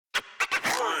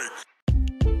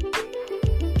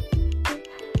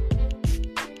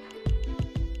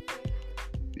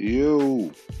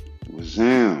Yo, what's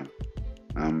up?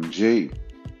 I'm Jay,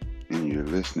 and you're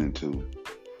listening to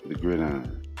The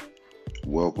Gridiron.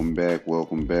 Welcome back,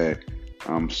 welcome back.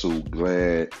 I'm so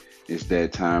glad it's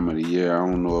that time of the year. I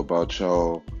don't know about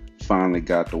y'all. Finally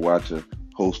got to watch a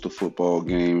host of football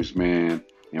games, man,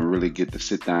 and really get to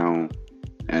sit down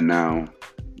and now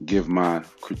give my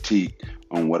critique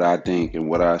on what I think and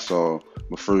what I saw.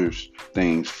 But first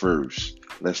things first,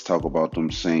 let's talk about them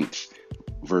Saints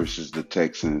versus the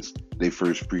Texans. Their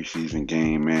first preseason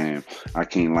game, man. I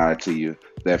can't lie to you.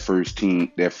 That first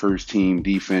team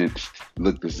defense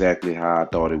looked exactly how I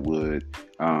thought it would.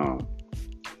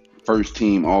 First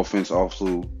team offense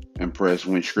also impressed.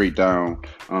 Went straight down.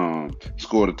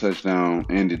 Scored a touchdown.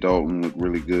 Andy Dalton looked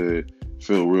really good.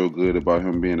 Feel real good about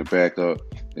him being a backup.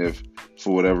 If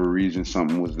for whatever reason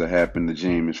something was to happen to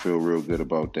Jameis, feel real good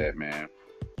about that, man.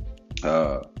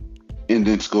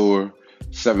 Ending score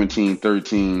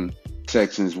 17-13.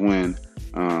 Texans win.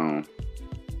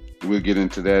 We'll get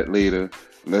into that later.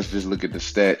 Let's just look at the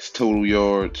stats. Total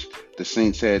yards. The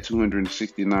Saints had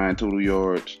 269 total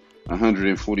yards,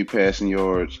 140 passing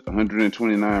yards,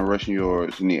 129 rushing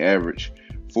yards, and the average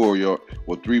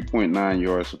 3.9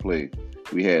 yards to play.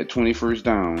 We had 20 first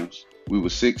downs. We were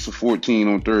 6 of 14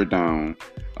 on third down.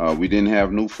 We didn't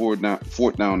have no fourth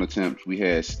down attempts. We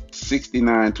had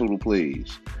 69 total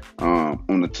plays.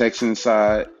 On the Texans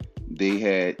side, they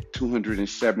had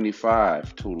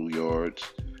 275 total yards,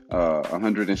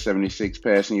 176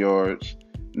 passing yards,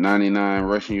 99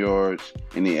 rushing yards,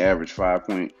 and they averaged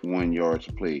 5.1 yards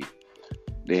a play.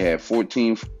 They had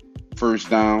 14 first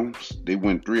downs. They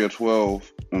went 3 of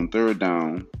 12 on third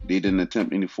down. They didn't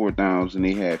attempt any fourth downs, and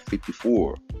they had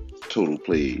 54 total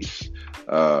plays.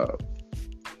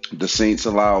 The Saints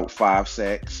allowed 5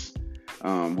 sacks.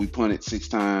 We punted 6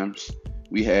 times.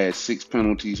 We had 6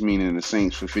 penalties, meaning the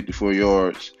Saints for 54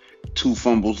 yards, 2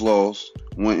 fumbles lost,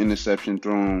 1 interception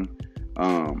thrown,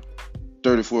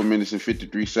 34 minutes and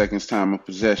 53 seconds time of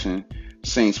possession.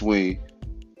 Saints way.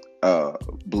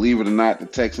 Believe it or not, the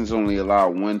Texans only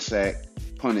allowed 1 sack,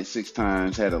 punted 6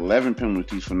 times, had 11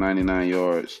 penalties for 99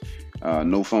 yards,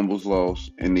 no fumbles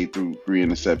lost, and they threw 3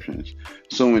 interceptions.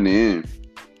 So in the end,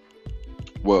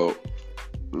 well,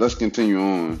 let's continue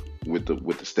on with the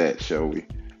stats, shall we?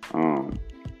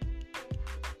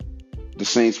 The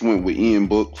Saints went with Ian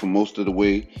Book for most of the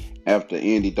way after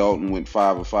Andy Dalton went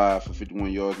 5 of 5 for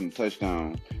 51 yards and a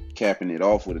touchdown, capping it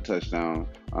off with a touchdown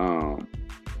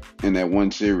in that one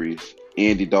series.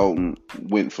 Andy Dalton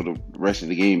went for the rest of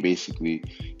the game, basically.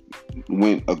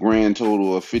 Went a grand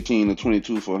total of 15 of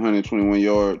 22 for 121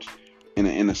 yards and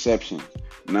an interception.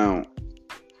 Now,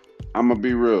 I'm going to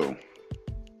be real.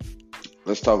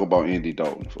 Let's talk about Andy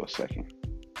Dalton for a second.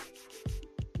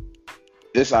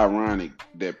 It's ironic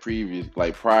that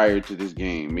prior to this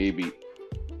game, maybe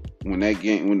when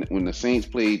the Saints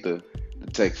played the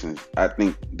Texans, I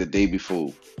think the day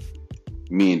before,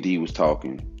 me and D was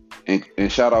talking,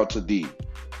 and shout out to D.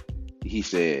 He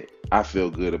said, "I feel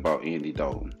good about Andy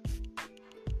Dalton,"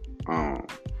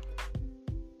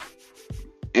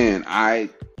 and I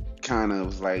kind of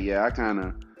was like,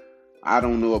 I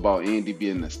don't know about Andy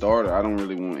being the starter. I don't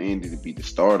really want Andy to be the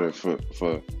starter for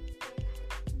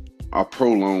a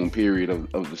prolonged period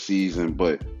of the season,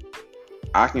 but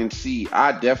I can see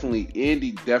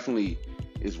Andy definitely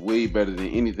is way better than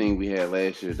anything we had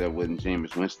last year that wasn't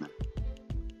Jameis Winston,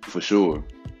 for sure.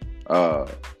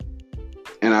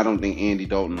 And I don't think Andy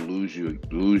Dalton will lose you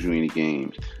any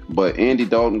games. But Andy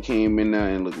Dalton came in there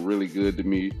and looked really good to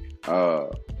me.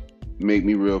 Make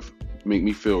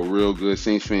me feel real good.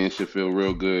 Saints fans should feel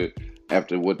real good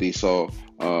after what they saw.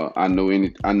 I know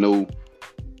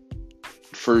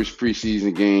first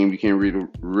preseason game, you can't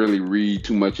really read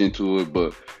too much into it,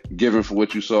 but given for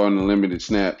what you saw in the limited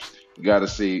snaps, you got to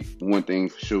say one thing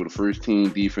for sure: the first team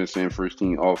defense and first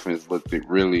team offense looked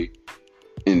really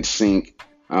in sync,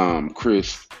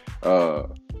 crisp,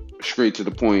 straight to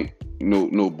the point. No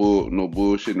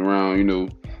bullshitting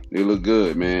around. They look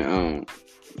good, man.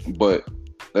 But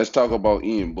let's talk about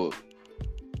Ian Book,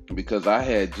 because I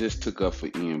had just took up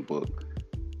for Ian Book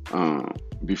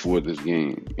before this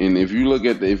game. And if you look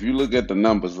at the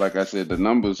numbers, like I said, the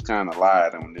numbers kind of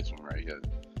lied on this one right here.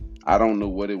 I don't know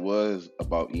what it was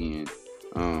about Ian.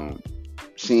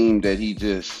 Seemed that he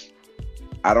just,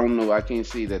 I don't know. I can't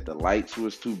say that the lights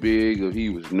was too big or he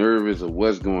was nervous or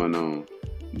what's going on.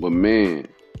 But man,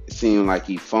 it seemed like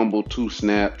he fumbled 2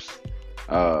 snaps,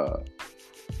 bad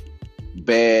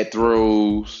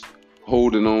throws,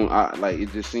 holding on.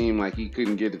 It just seemed like he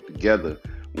couldn't get it together.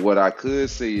 What I could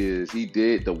say is he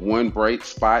did the one bright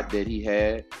spot that he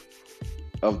had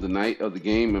of the night of the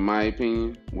game, in my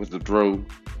opinion, was the throw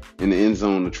in the end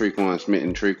zone to Traquan Smith,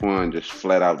 and Traquan just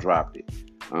flat out dropped it.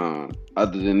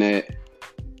 Other than that,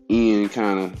 Ian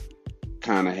kind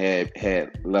of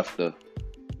had left a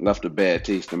bad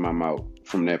taste in my mouth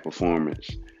from that performance.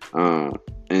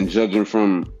 And judging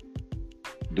from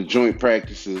the joint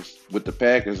practices with the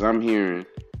Packers, I'm hearing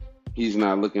he's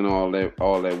not looking all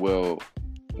that well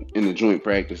in the joint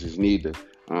practices neither.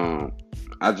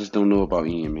 I just don't know about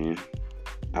Ian, man.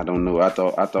 I don't know. I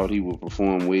thought he would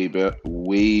perform way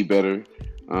better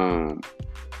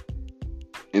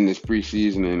in this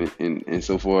preseason, and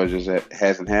so far it just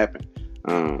hasn't happened.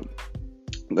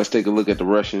 Let's take a look at the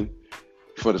rushing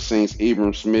for the Saints.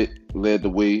 Abram Smith led the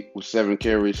way with 7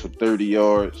 carries for 30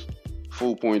 yards,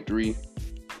 4.3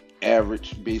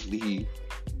 average. Basically,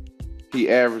 he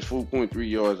averaged 4.3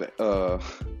 yards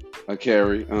a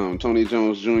carry. Tony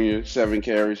Jones Jr. 7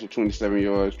 carries for 27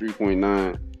 yards,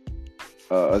 3.9.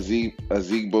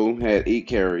 Azigbo had 8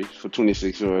 carries for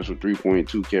 26 yards for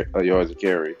 3.2 yards a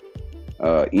carry.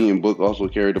 Ian Book also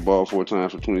carried the ball 4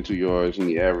 times for 22 yards, and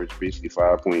he averaged basically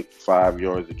 5.5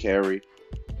 yards a carry.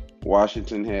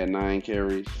 Washington had 9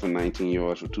 carries for 19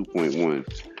 yards for 2.1.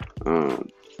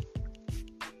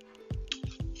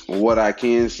 What I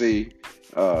can say,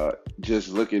 just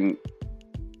looking,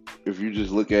 if you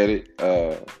just look at it,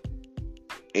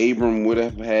 Abram would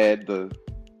have had the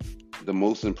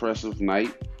most impressive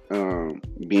night,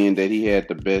 being that he had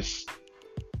the best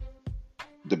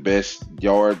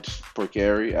yards per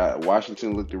carry.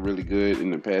 Washington looked really good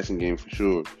in the passing game for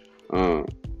sure.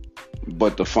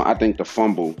 But I think the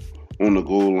fumble on the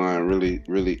goal line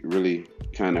really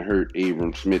kind of hurt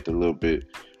Abram Smith a little bit.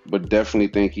 But definitely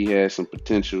think he has some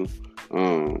potential.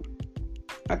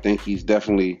 I think he's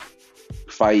definitely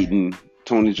fighting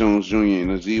Tony Jones Jr.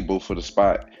 and Azebo for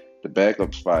the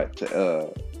backup spot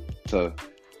to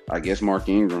I guess Mark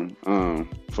Ingram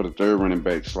for the third running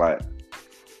back slot.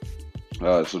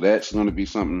 So that's going to be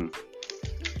something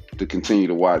to continue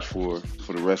to watch for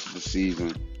the rest of the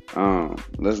season.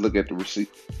 Let's look at the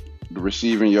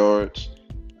receiving yards.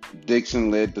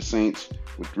 Dixon led the Saints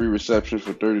with 3 receptions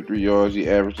for 33 yards. He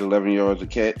averaged 11 yards a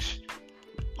catch.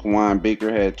 Kawhi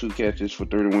Baker had 2 catches for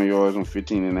 31 yards on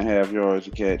 15.5 yards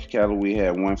a catch. Callaway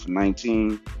had 1 for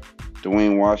 19.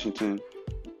 Dwayne Washington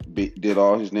did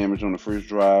all his damage on the first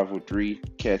drive with 3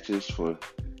 catches for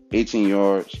 18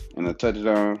 yards and a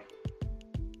touchdown.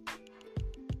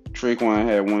 Traquan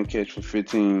had 1 catch for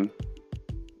 15.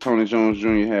 Tony Jones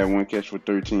Jr. had 1 catch for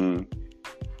 13.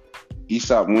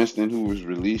 Aesop Winston, who was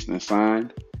released and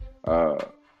signed, I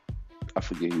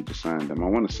forget who just signed them. I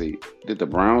want to say, did the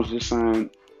Browns just sign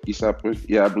Aesop Winston?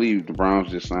 Yeah, I believe the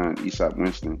Browns just signed Aesop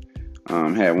Winston.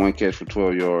 Had 1 catch for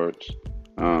 12 yards.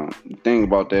 The thing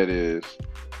about that is,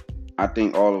 I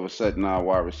think all of a sudden our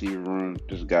wide receiver room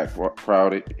just got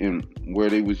crowded, and where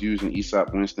they was using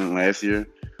Aesop Winston last year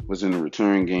was in the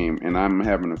return game, and I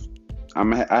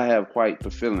have quite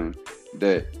the feeling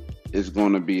that it's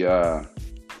going to be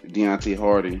Deontay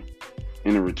Hardy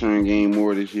in the return game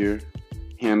more this year,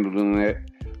 handling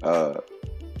that.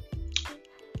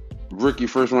 Rookie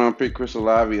first round pick Chris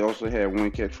Olave also had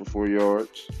 1 catch for 4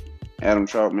 yards. Adam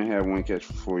Troutman had 1 catch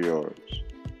for 4 yards.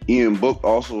 Ian Book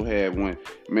also had 1.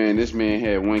 Man, this man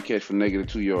had 1 catch for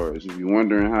 -2 yards. If you're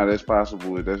wondering how that's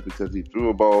possible, that's because he threw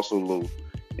a ball so low,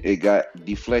 it got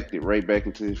deflected right back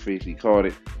into his face. He caught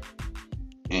it,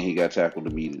 and he got tackled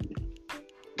immediately.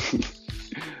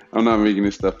 I'm not making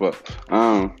this stuff up.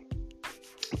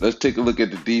 Let's take a look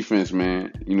at the defense,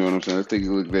 man. You know what I'm saying? Let's take a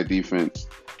look at that defense.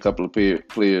 A couple of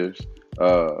players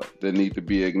that need to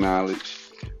be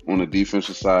acknowledged on the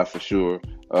defensive side for sure.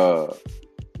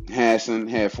 Hassan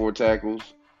had 4 tackles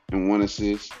and 1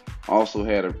 assist. Also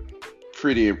had a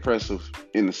pretty impressive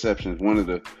interceptions. One of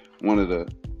the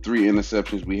 3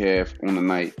 interceptions we have on the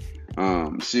night.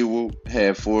 Sewell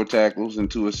had 4 tackles and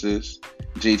 2 assists.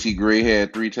 JT Gray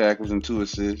had 3 tackles and 2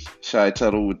 assists. Shai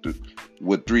Tuttle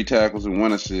with 3 tackles and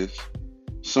 1 assist.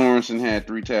 Sorensen had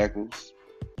 3 tackles.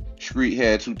 Street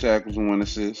had 2 tackles and 1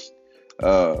 assist.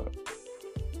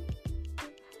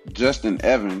 Justin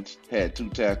Evans had 2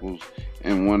 tackles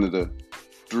and one of the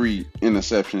 3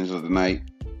 interceptions of the night.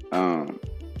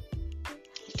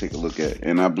 Let's take a look at it.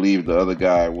 And I believe the other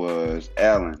guy was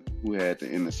Allen, who had the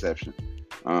interception.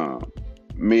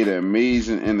 Made an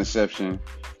amazing interception.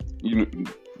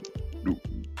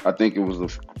 I think it was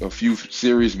a few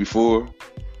series before,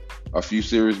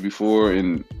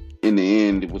 and in the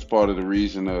end, it was part of the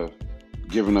reason of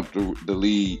giving up the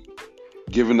lead,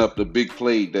 giving up the big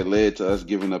play that led to us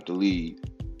giving up the lead.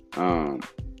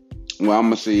 Well, I'm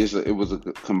gonna say it was a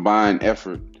combined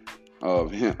effort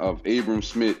of Abram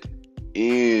Smith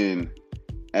and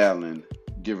Allen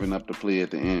giving up the play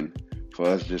at the end for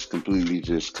us just completely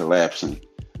just collapsing.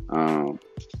 Um,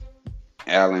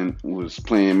 Allen was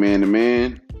playing man to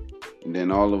man, and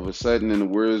then all of a sudden, in the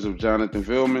words of Jonathan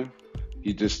Vilman,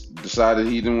 he just decided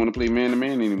he didn't want to play man to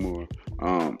man anymore.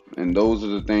 And those are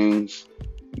the things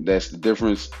that's the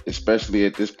difference, especially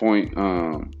at this point.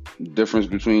 Difference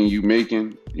between you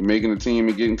making a team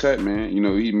and getting cut, man. You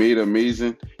know, he made an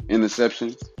amazing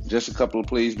interception just a couple of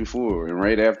plays before, and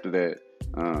right after that,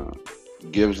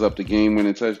 gives up the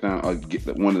game-winning touchdown.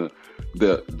 One of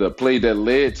the play that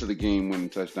led to the game-winning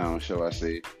touchdown, shall I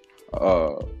say?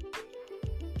 Uh,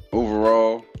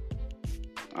 Overall,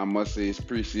 I must say it's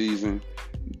preseason.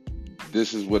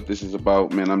 This is what this is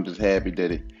about, man. I'm just happy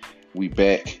that we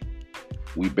back.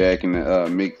 We back in the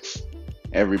mix.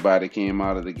 Everybody came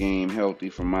out of the game healthy,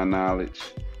 from my knowledge.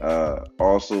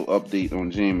 Also, update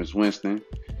on Jameis Winston.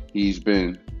 He's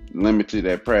been limited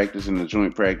at practice in the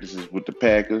joint practices with the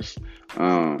Packers.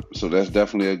 So that's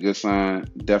definitely a good sign.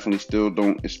 Definitely still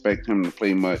don't expect him to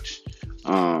play much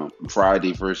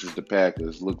Friday versus the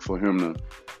Packers. Look for him to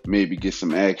maybe get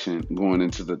some action going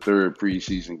into the third and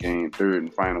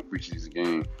final preseason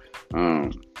game.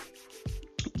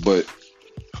 But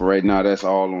for right now, that's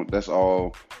all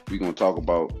we're gonna talk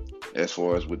about as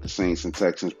far as with the Saints and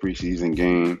Texans preseason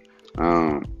game.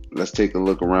 Let's take a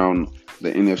look around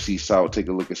the NFC South. Take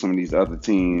a look at some of these other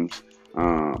teams.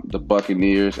 The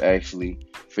Buccaneers actually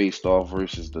faced off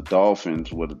versus the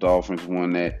Dolphins, where the Dolphins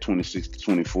won that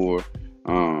 26-24.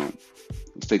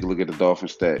 Let's take a look at the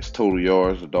Dolphins stats. Total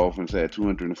yards, the Dolphins had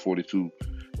 242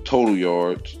 total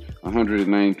yards,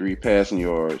 193 passing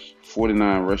yards,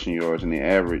 49 rushing yards, and they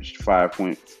averaged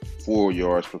 5.4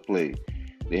 yards per play.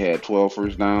 They had 12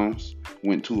 first downs,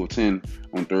 went 2 of 10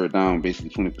 on third down,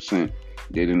 basically 20%.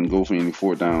 They didn't go for any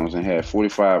fourth downs and had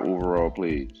 45 overall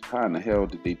plays. How in the hell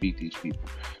did they beat these people?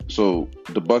 So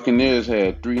the Buccaneers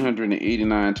had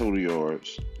 389 total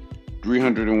yards,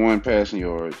 301 passing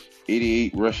yards,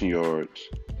 88 rushing yards.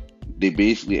 They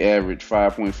basically averaged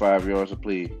 5.5 yards a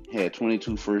play, had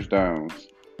 22 first downs,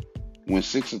 went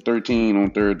 6 of 13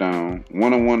 on third down,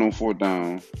 1 of 1 on fourth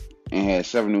down, and had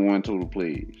 71 total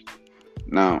plays.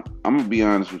 Now, I'm going to be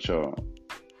honest with y'all.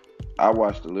 I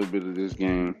watched a little bit of this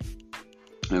game,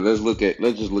 and let's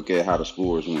just look at how the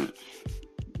scores went.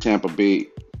 Tampa Bay,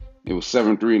 it was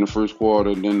 7-3 in the first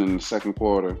quarter, then in the second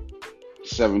quarter,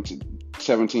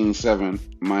 17-7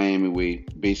 Miami way.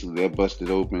 Basically, they busted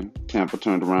open. Tampa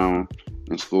turned around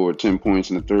and scored 10 points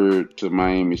in the third to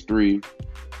Miami's 3,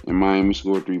 and Miami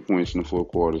scored 3 points in the fourth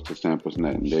quarter to Tampa's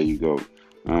nothing. There you go.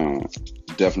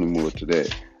 Definitely more to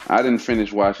that. I didn't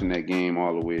finish watching that game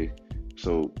all the way,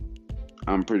 so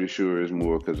I'm pretty sure it's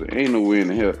more, because there ain't no way in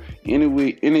the hell.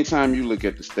 Anyway, anytime you look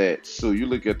at the stats, so you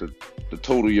look at the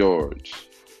total yards,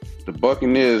 the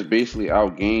Buccaneers basically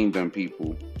outgained them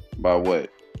people by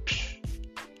what?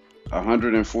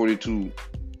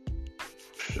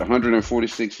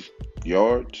 146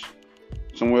 yards?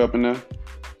 Somewhere up in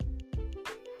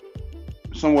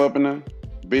there.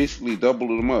 Basically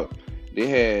doubled them up. They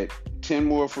had 10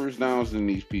 more first downs than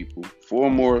these people.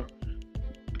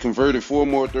 Converted 4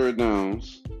 more third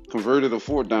downs, converted a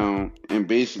fourth down, and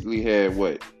basically had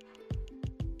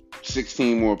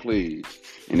 16 more plays,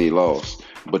 and they lost.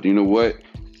 But you know what?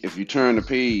 If you turn the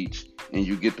page and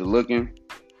you get to looking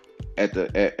at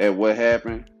what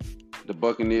happened, the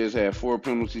Buccaneers had 4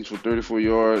 penalties for 34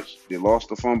 yards. They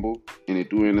lost a fumble, and they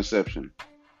threw an interception.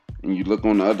 And you look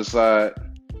on the other side,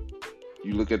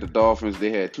 you look at the Dolphins,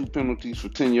 they had 2 penalties for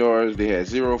 10 yards. They had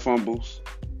 0 fumbles,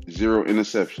 0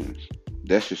 interceptions.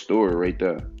 That's your story right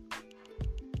there.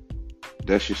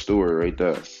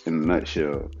 In a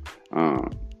nutshell.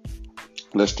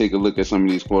 Let's take a look at some of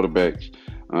these quarterbacks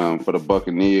for the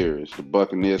Buccaneers. The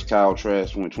Buccaneers, Kyle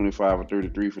Trask went 25 of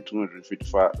 33 for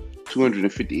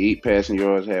 258 passing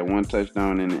yards, had 1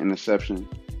 touchdown and an interception.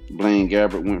 Blaine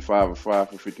Gabbert went 5 of 5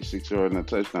 for 56 yards and a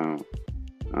touchdown.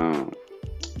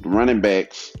 The running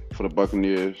backs for the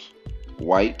Buccaneers,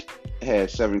 White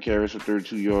had 7 carries for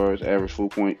 32 yards, averaged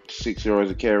 4.6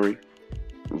 yards a carry.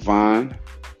 Vaughn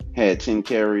had 10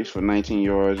 carries for 19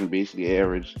 yards and basically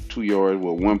averaged 2 yards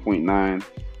with 1.9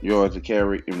 yards a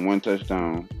carry and 1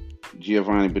 touchdown.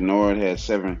 Giovanni Bernard had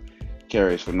 7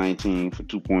 carries for 19 for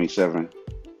 2.7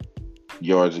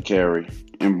 yards a carry.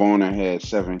 And Bonner had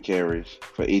 7 carries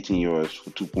for 18 yards for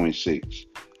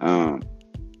 2.6.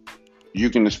 You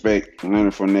can expect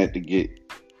Leonard Fournette to get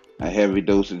a heavy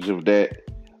dosage of that,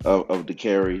 of the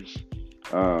carries.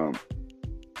 And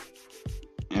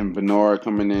Bernard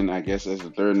coming in, I guess, as a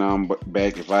third down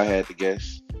back, if I had to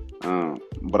guess.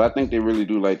 But I think they really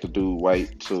do like to do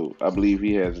White, so I believe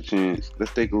he has a chance.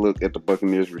 Let's take a look at the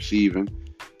Buccaneers receiving.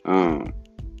 Um,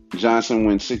 Johnson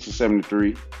went 6 of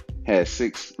 73, had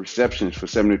 6 receptions for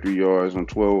 73 yards on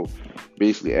 12,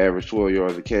 basically averaged 12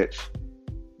 yards a catch.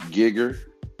 Geiger,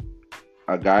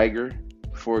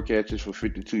 4 catches for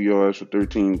 52 yards for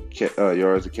 13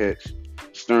 yards a catch.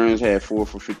 Stearns had 4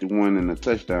 for 51 and a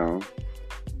touchdown.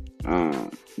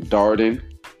 Darden,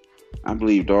 I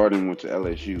believe Darden went to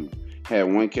LSU. Had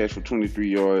 1 catch for 23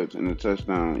 yards and a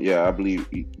touchdown. Yeah, I believe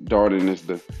Darden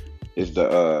is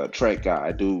the track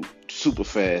guy. Dude, super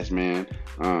fast, man.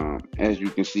 As you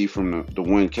can see from the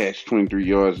 1 catch, 23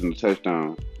 yards and a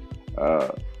touchdown.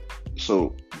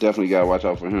 So definitely gotta watch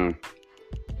out for him.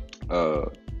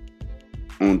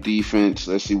 On defense,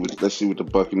 let's see what the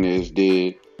Buccaneers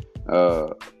did.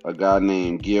 A guy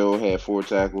named Gill had 4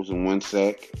 tackles and 1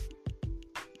 sack.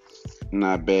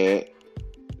 Not bad.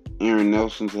 Aaron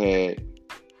Nelson's had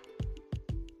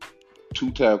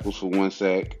 2 tackles for 1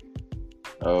 sack.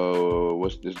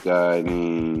 What's this guy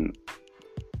named?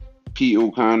 Pete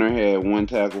O'Connor had 1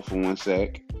 tackle for 1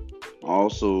 sack.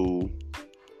 Also,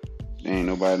 ain't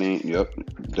nobody. Yep,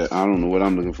 I don't know what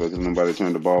I'm looking for because nobody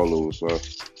turned the ball over, so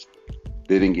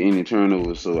they didn't get any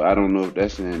turnovers. So I don't know if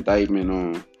that's an indictment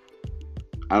on.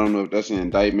 I don't know if that's an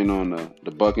indictment on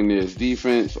the Buccaneers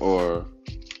defense or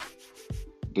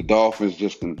the Dolphins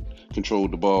just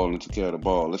controlled the ball and took care of the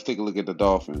ball. Let's take a look at the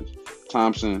Dolphins.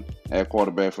 Thompson, at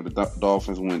quarterback for the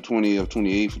Dolphins, went 20 of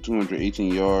 28 for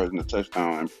 218 yards and a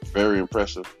touchdown. Very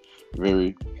impressive.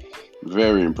 Very,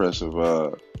 very impressive.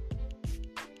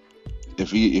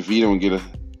 If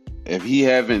he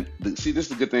haven't, see, this is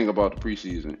the good thing about the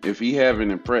preseason. If he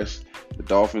haven't impressed the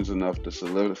Dolphins enough to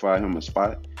solidify him a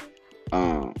spot,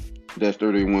 there's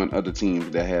 31 other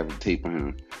teams that have a tape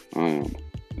on him.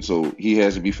 So he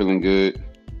has to be feeling good.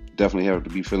 Definitely have to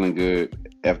be feeling good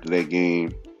after that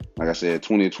game. Like I said,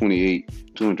 20 of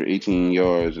 28, 218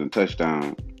 yards and a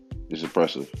touchdown is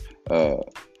impressive.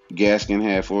 Gaskin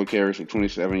had 4 carries for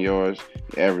 27 yards.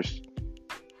 He averaged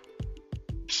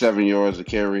 7 yards a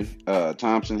carry.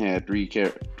 Thompson had 3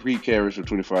 carries for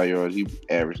 25 yards. He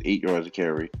averaged 8 yards a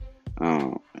carry.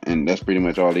 And that's pretty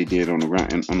much all they did on the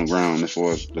ground as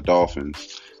far as the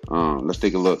Dolphins. Let's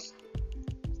take a look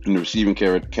in the receiving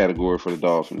category for the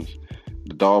Dolphins.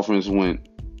 The Dolphins went,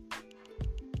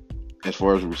 as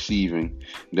far as receiving,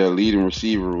 their leading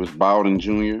receiver was Bowden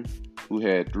Jr., who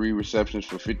had 3 receptions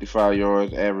for 55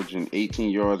 yards, averaging 18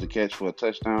 yards a catch for a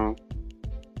touchdown.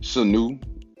 Sanu,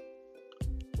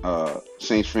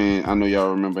 Saints fan, I know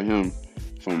y'all remember him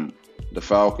from the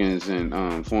Falcons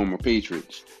and former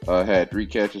Patriots, had 3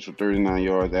 catches for 39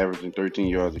 yards, averaging 13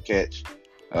 yards a catch.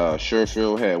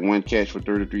 Sherfield had 1 catch for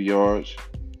 33 yards.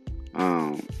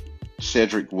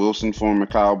 Cedric Wilson, former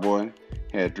Cowboy,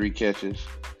 had 3 catches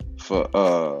for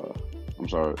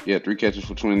 3 catches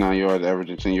for 29 yards,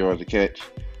 averaging 10 yards a catch.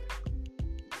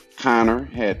 Connor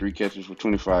had 3 catches for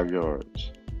 25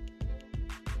 yards.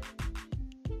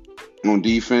 On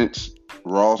defense,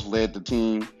 Ross led the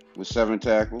team with 7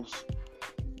 tackles,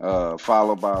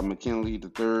 followed by McKinley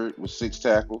III with 6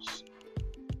 tackles.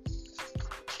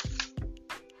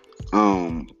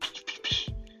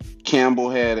 Campbell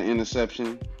had an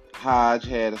interception. Hodge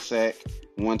had a sack,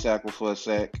 1 tackle for a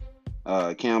sack.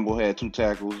 Campbell had 2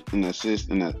 tackles, an assist,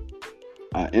 and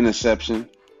an interception.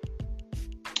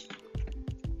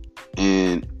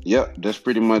 And yep, that's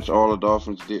pretty much all the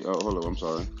Dolphins did. Oh, hold on, I'm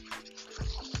sorry.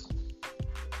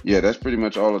 Yeah, that's pretty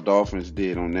much all the Dolphins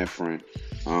did on that front.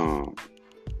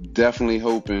 Definitely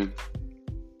hoping.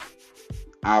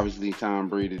 Obviously, Tom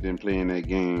Brady didn't play in that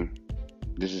game.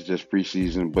 This is just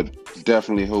preseason, but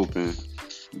definitely hoping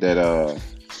that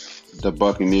the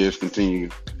Buccaneers continue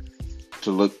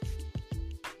to look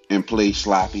and play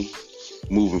sloppy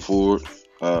moving forward.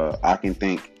 I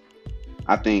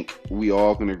think we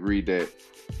all can agree that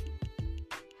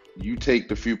you take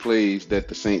the few plays that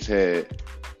the Saints had.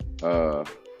 Hell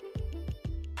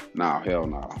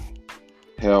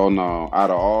no. Out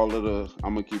of all of the,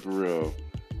 I'm gonna keep it real.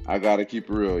 I gotta keep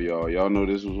it real, y'all. Y'all know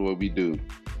this is what we do.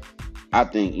 I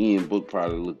think Ian Book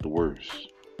probably looked the worst.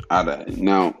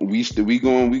 Now we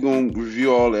gonna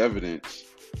review all the evidence.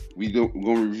 We gonna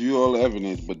review all the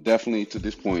evidence, but definitely to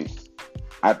this point,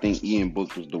 I think Ian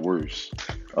Book was the worst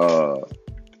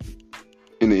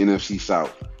in the NFC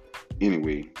South.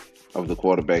 Anyway, of the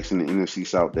quarterbacks in the NFC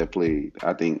South that played,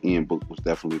 I think Ian Book was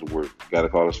definitely the worst. Got to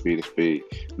call a spade a spade.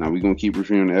 Now we're gonna keep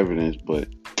reviewing the evidence, but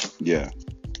yeah.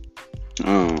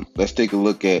 Let's take a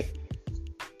look at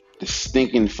the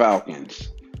stinking Falcons,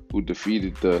 who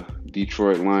defeated the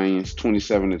Detroit Lions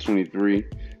 27-23.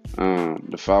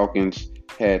 The Falcons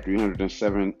had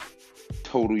 307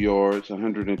 total yards,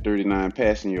 139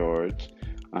 passing yards,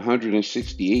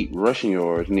 168 rushing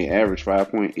yards, and they averaged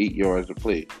 5.8 yards a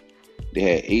play. They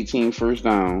had 18 first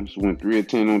downs, went 3 of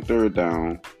 10 on third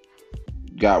down,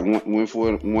 went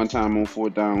for it one time on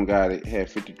fourth down, got it, had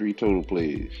 53 total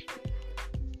plays.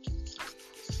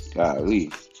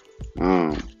 Golly.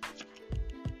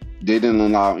 They didn't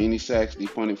allow any sacks. They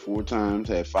punted 4 times,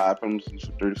 had 5 penalties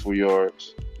for 34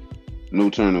 yards, no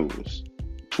turnovers.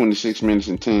 26 minutes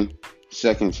and 10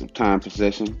 seconds of time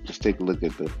possession. Let's take a look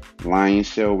at the Lions,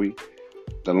 shall we?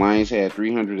 The Lions had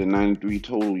 393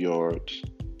 total yards,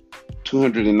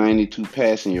 292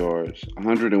 passing yards,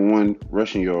 101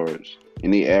 rushing yards,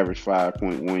 and they averaged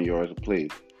 5.1 yards a play.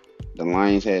 The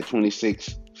Lions had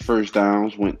 26 first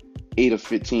downs, went 8 of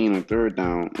 15 on third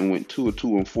down, and went 2 of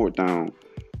 2 on fourth down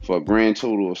for a grand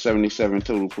total of 77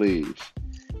 total plays.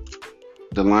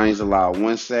 The Lions allowed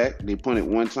 1 sack, they punted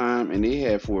 1 time, and they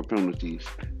had 4 penalties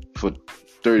for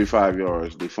 35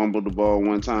 yards. They fumbled the ball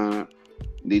 1 time,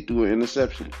 they threw an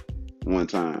interception 1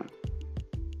 time.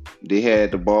 They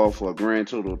had the ball for a grand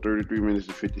total of 33 minutes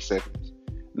and 50 seconds.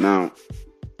 Now,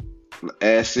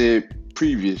 as said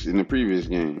in the previous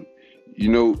game,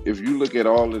 if you look at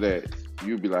all of that,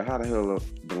 you'd be like, how the hell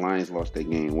the Lions lost that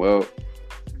game? Well,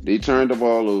 they turned the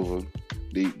ball over.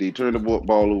 They turned the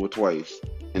ball over twice,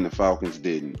 and the Falcons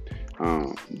didn't.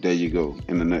 There you go,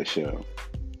 in a nutshell.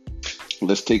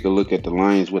 Let's take a look at the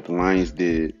Lions, what the Lions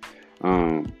did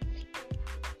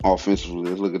offensively.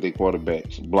 Let's look at their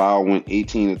quarterbacks. Blau went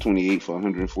 18 of 28 for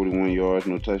 141 yards,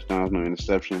 no touchdowns, no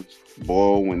interceptions.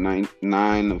 Ball went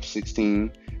 9 of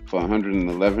 16 for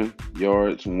 111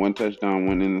 yards, and 1 touchdown,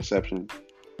 1 interception.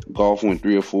 Goff went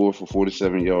 3 of 4 for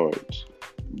 47 yards.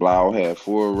 Blau had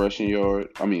 4 rushing yards.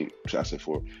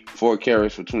 4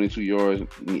 carries for 22 yards,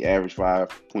 and he averaged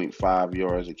 5.5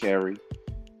 yards a carry.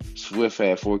 Swift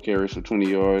had 4 carries for 20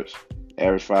 yards,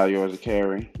 averaged 5 yards a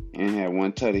carry, and had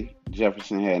 1 tutty.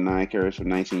 Jefferson had 9 carries for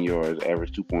 19 yards,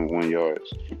 averaged 2.1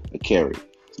 yards a carry.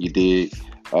 You did.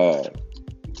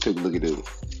 Take a look at this.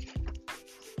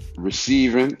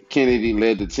 Receiving, Kennedy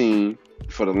led the team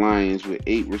for the Lions with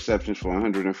 8 receptions for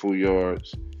 104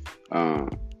 yards.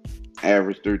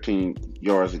 Averaged 13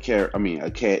 yards a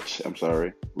catch.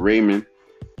 Raymond,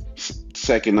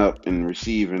 second up in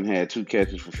receiving, had 2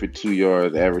 catches for 52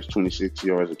 yards, averaged 26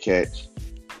 yards a catch.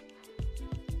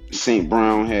 St.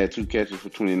 Brown had 2 catches for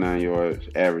 29 yards,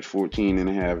 averaged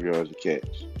 14.5 yards a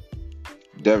catch.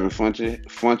 Devin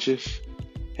Funchess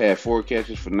had 4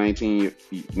 catches for 19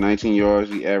 yards.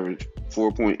 He averaged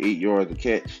 4.8 yards a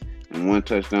catch and 1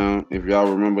 touchdown. If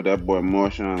y'all remember that boy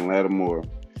Marshawn Lattimore,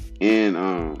 and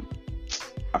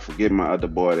I forget my other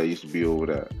boy that used to be over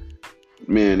there.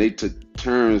 Man, they took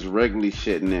turns regularly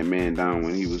shutting that man down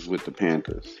when he was with the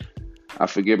Panthers. I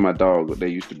forget my dog, but they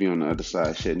used to be on the other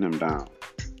side shutting him down.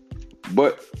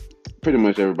 But pretty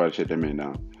much everybody shut that man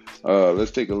down.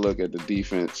 Let's take a look at the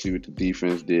defense, see what the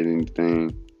defense did,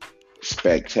 anything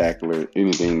spectacular,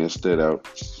 anything that stood out.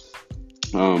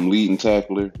 Leading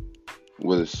tackler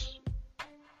was,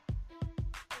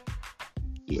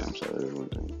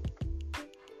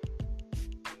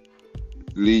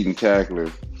 leading tackler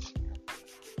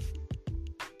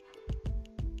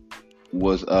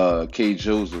was K.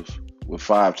 Joseph with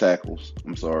 5 tackles.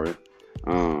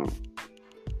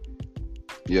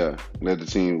 Led the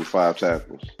team with 5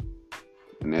 tackles.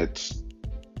 And that's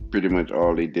pretty much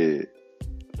all they did.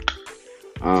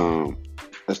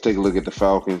 Let's take a look at the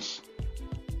Falcons,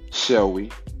 shall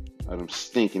we? Them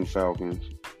stinking Falcons.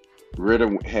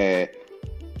 Ritter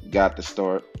got the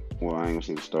start. Well, I ain't gonna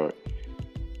say the start.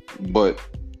 But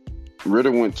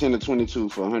Ritter went 10 of 22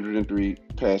 for 103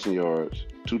 passing yards,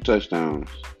 2 touchdowns.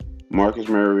 Marcus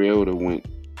Mariota went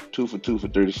 2 for 2 for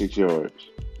 36 yards.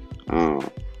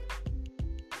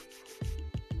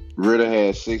 Ritter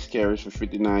had 6 carries for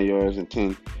 59 yards and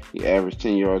 10. He averaged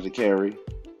 10 yards a carry.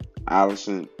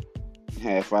 Allison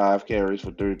had 5 carries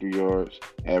for 33 yards,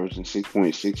 averaging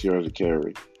 6.6 yards a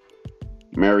carry.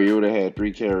 Mariota had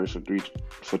 3 carries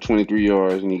for 23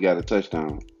 yards, and he got a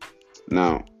touchdown.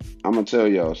 Now, I'm going to tell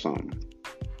y'all something.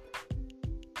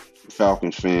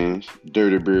 Falcons fans,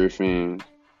 Dirty Bird fans,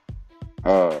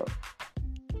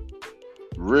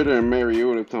 Ritter and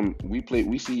Mariota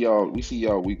we see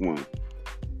y'all week 1.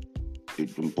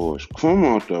 If them boys come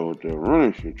out there with that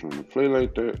running shit trying to play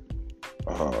like that,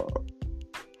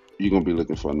 you're going to be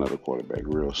looking for another quarterback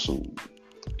real soon.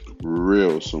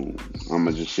 I'm going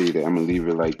to just say that. I'm going to leave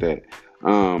it like that.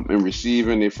 In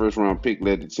receiving, their first round pick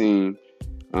led the team.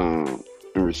 In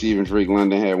receiving, Drake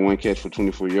London had 1 catch for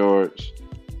 24 yards.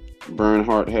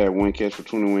 Bernhardt had 1 catch for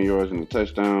 21 yards and a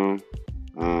touchdown.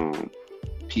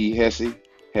 P. Hesse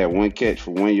had one catch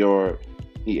for 1 yard.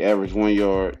 He averaged 1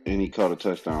 yard and he caught a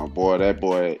touchdown. That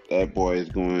boy is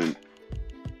going.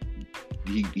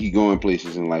 He going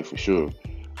places in life for sure.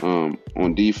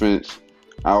 On defense,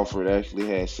 Alfred actually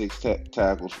had six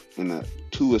tackles and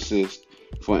 2 assists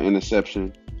for an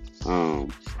interception.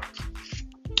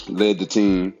 Led the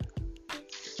team.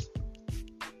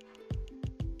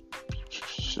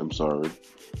 I'm sorry.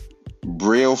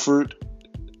 Brailford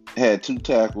had 2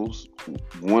 tackles,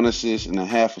 1 assist, and a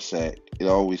half a sack. It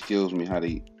always kills me how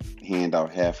they hand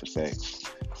out half a sack.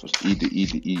 So either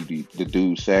the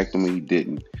dude sacked him or he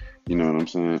didn't. You know what I'm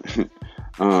saying?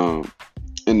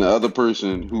 And the other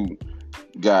person who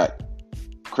got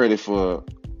credit for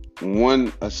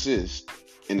 1 assist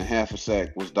and a half a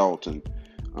sack was Dalton.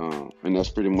 And that's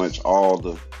pretty much all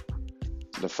the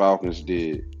Falcons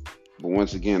did. But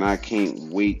once again, I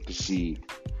can't wait to see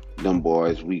them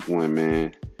boys week 1,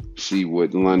 man. See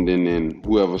what London and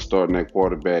whoever's starting that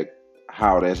quarterback,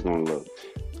 how that's going to look.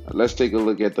 Let's take a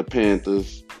look at the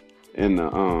Panthers and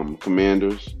the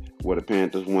Commanders, where the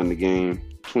Panthers won the game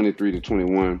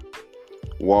 23-21.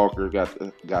 Walker got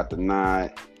the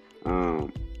nod.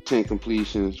 10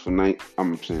 completions for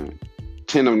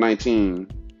 10 of 19.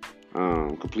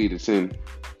 Completed 10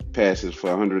 passes for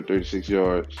 136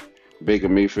 yards. Baker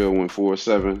Mayfield went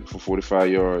 4-7 for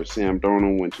 45 yards. Sam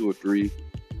Darnold went 2 of 3,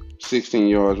 16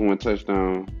 yards, 1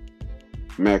 touchdown.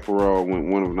 Matt Corral went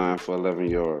 1 of 9 for 11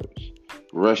 yards.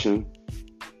 Rushing,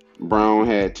 Brown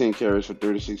had 10 carries for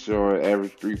 36 yards,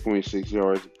 averaged 3.6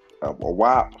 yards a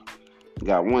whop.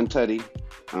 Got 1 tutty.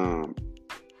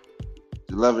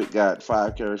 Levitt got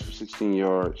 5 carries for 16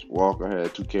 yards. Walker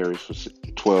had 2 carries for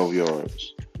 12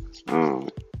 yards.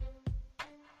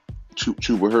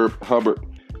 Chuba Hubbard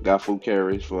got 4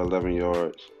 carries for 11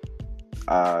 yards.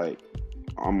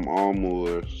 I'm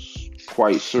almost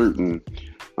quite certain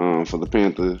for the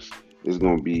Panthers is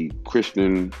going to be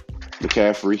Christian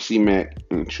McCaffrey, C-Mac,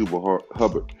 and Chuba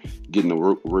Hubbard getting the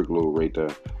workload right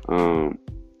there.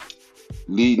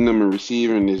 Leading them in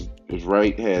receiving is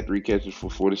Wright, had 3 catches for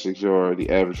 46 yards. He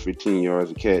averaged 15 yards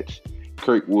a catch.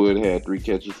 Kirkwood had 3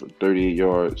 catches for 38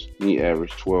 yards. He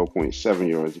averaged 12.7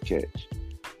 yards a catch.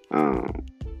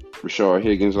 Rashard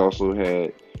Higgins also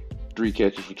had 3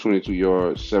 catches for 22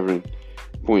 yards,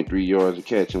 7.3 yards a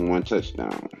catch, and 1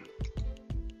 touchdown.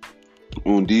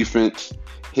 On defense,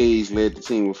 Hayes led the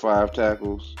team with 5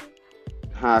 tackles.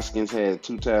 Hoskins had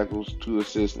 2 tackles, 2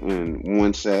 assists, and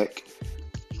 1 sack.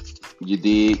 You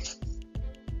dig?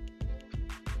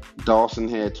 Dawson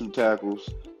had 2 tackles,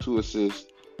 2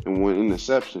 assists, and 1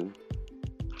 interception.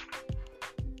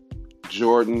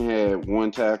 Jordan had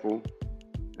 1 tackle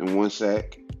and 1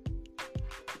 sack.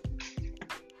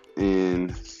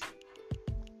 And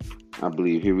I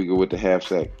believe, here we go with the half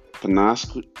sack.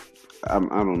 Panasqua, I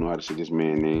don't know how to say this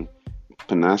man's name.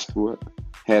 Panasqua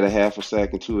had a half a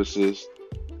sack and 2 assists.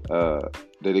 There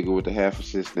they go with the half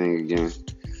assist thing again.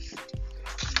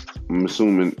 I'm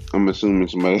assuming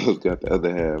somebody else got the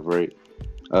other half, right?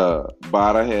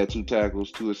 Bada had 2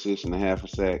 tackles, 2 assists, and a half a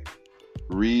sack.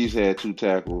 Reeves had 2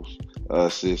 tackles,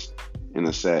 assist, and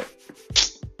a sack.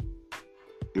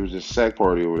 It was a sack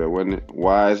party over there, wasn't it?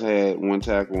 Wise had 1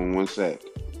 tackle and 1 sack.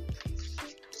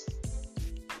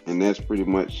 And that's pretty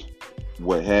much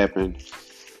what happened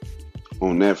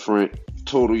on that front.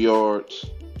 Total yards,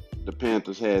 the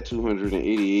Panthers had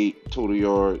 288 total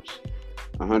yards,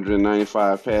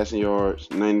 195 passing yards,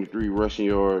 93 rushing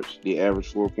yards. They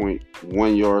averaged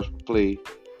 4.1 yards per play.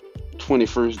 20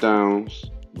 first downs,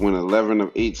 went 11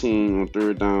 of 18 on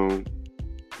 3rd down,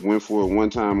 went for it 1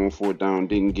 time on 4th down,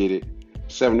 didn't get it.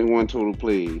 71 total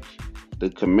plays. The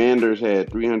Commanders had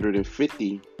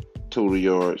 350 total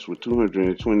yards with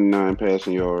 229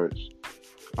 passing yards,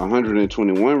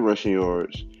 121 rushing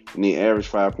yards, and they averaged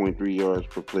 5.3 yards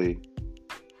per play.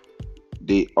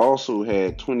 They also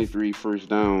had 23 first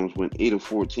downs, went 8 of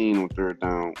 14 on 3rd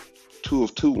down, 2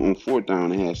 of 2 on 4th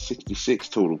down, and had 66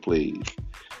 total plays.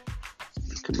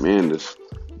 The Commanders.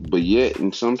 But yet,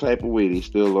 in some type of way, they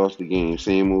still lost the game.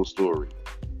 Same old story.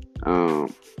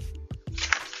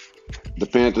 The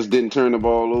Panthers didn't turn the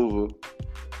ball over.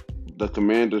 The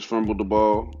Commanders fumbled the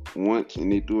ball once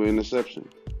and they threw an interception.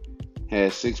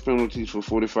 Had 6 penalties for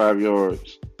 45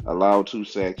 yards. Allowed 2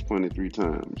 sacks, punted 3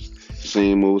 times.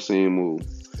 Same old.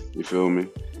 You feel me?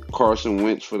 Carson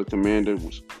Wentz for the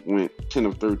Commanders went 10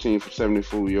 of 13 for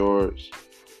 74 yards.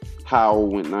 Howell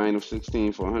went 9 of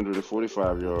 16 for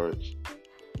 145 yards.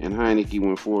 And Heineke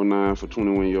went 4 of 9 for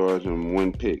 21 yards and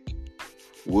 1 pick.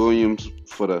 Williams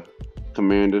for the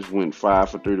Commanders went 5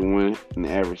 for 31 and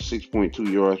averaged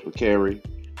 6.2 yards per carry.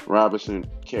 Robinson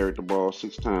carried the ball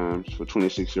 6 times for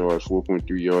 26 yards,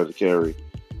 4.3 yards a carry.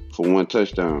 for 1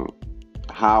 touchdown.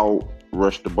 How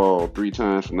rushed the ball 3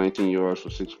 times for 19 yards for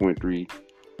 6.3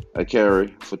 a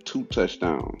carry for 2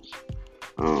 touchdowns.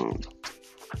 Um,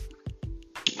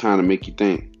 Kind of make you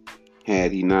think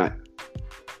had he not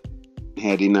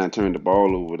turned the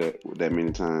ball over that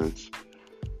many times,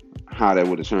 how that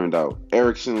would have turned out.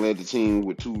 Erickson led the team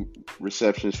with 2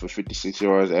 receptions for 56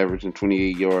 yards, averaging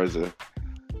 28 yards a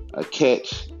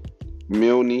catch.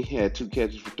 Milne had 2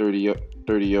 catches for 30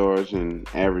 yards and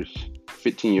averaged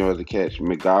 15 yards a catch.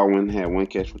 McGowan had 1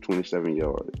 catch for 27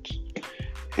 yards.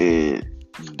 And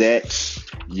that's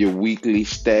your weekly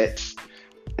stats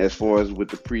as far as with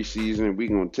the preseason. We're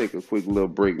going to take a quick little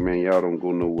break, man. Y'all don't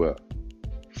go nowhere.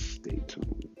 Stay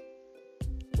tuned.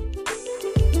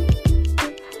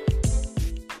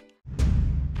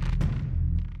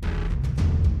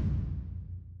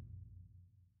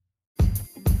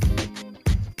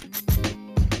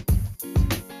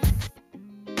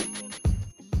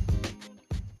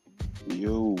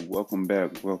 Yo, welcome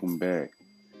back.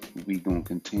 We gonna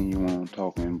continue on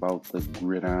talking about the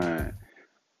gridiron.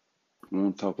 We're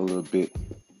gonna talk a little bit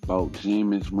about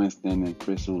Jameis Winston and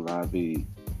Chris Olave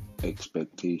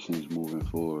expectations moving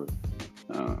forward.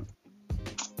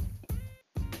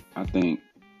 I think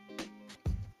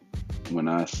when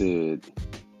I said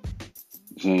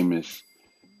Jameis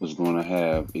was gonna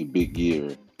have a big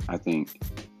year, I think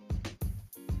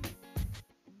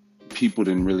people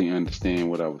didn't really understand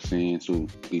what I was saying, so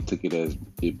they took it as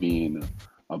it being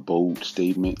a bold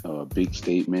statement or a big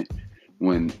statement,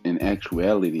 when in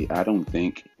actuality, I don't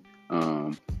think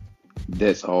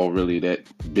that's all really that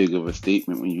big of a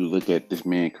statement when you look at this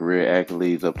man's career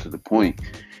accolades up to the point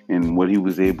and what he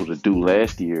was able to do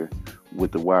last year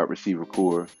with the wide receiver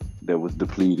core that was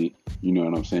depleted. You know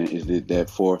what I'm saying? Is it that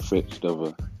far-fetched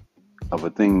of a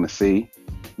thing to say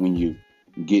when you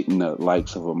getting the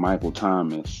likes of a Michael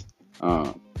Thomas,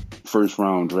 first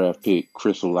round draft pick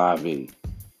Chris Olave,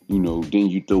 then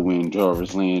you throw in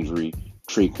Jarvis Landry,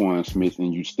 Traquan Smith,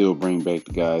 and you still bring back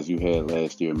the guys you had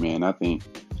last year, man. I think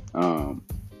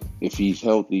if he's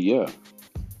healthy, yeah.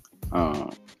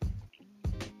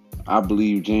 I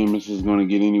believe Jameis is going to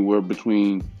get anywhere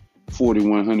between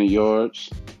 4,100 yards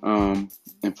and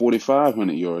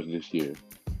 4,500 yards this year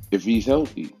if he's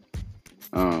healthy.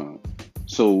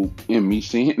 So in me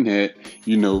saying that,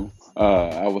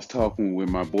 I was talking with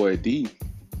my boy D,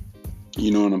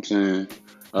 you know what I'm saying?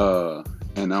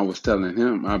 And I was telling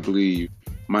him I believe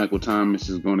Michael Thomas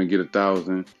is going to get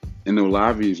 1,000 and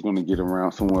Olave is going to get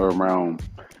somewhere around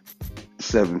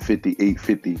 750,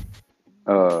 850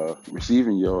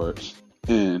 receiving yards.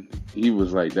 And he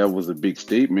was like, that was a big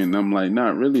statement. And I'm like,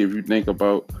 not really if you think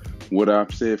about what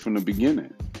I've said from the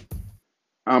beginning.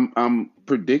 I'm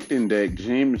predicting that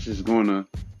Jameis is going to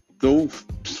go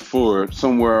for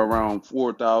somewhere around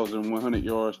 4,100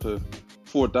 yards to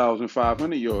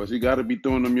 4,500 yards. He got to be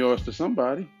throwing them yards to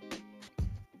somebody.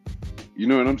 You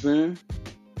know what I'm saying?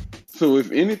 So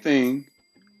if anything,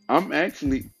 I'm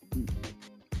actually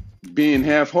being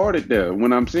half-hearted there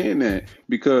when I'm saying that,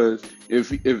 because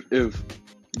if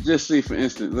just say for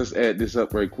instance, let's add this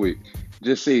up right quick.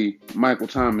 Just say Michael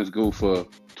Thomas go for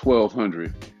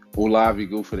 1,200, Olave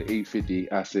go for the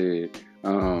 850. I said,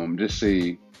 just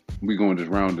say we're gonna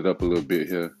just round it up a little bit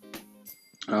here.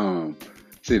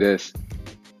 Say that's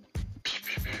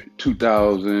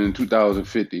 2,000,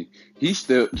 2,050.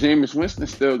 Jameis Winston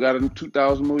still got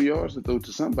 2,000 more yards to throw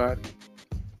to somebody.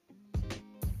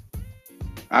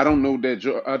 I don't know that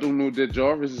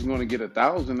Jarvis is going to get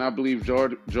 1,000. I believe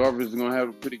Jarvis is going to have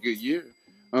a pretty good year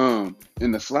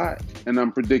in the slot, and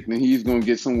I'm predicting he's going to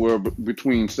get somewhere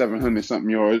between 700 something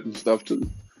yards and stuff too.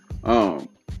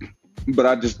 But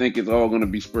I just think it's all going to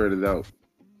be spread out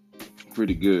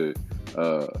pretty good.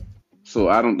 So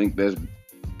I don't think that's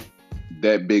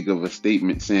that big of a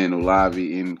statement saying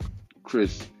Olave and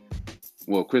Chris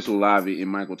Olave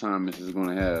and Michael Thomas is going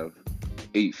to have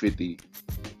 850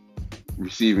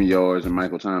 receiving yards and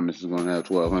Michael Thomas is going to have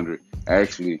 1,200.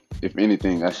 Actually, if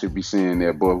anything, I should be saying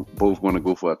they're both going to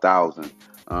go for 1,000.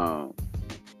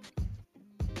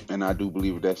 And I do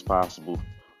believe that's possible.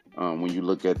 When you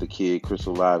look at the kid, Chris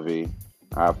Olave,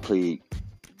 I've paid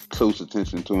close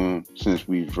attention to him since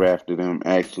we drafted him.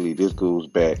 Actually, this goes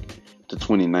back to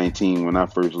 2019 when I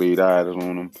first laid eyes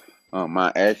on him.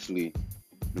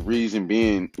 The reason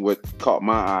being, what caught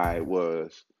my eye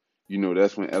was,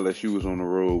 that's when LSU was on the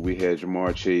road. We had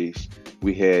Jamar Chase,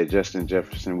 we had Justin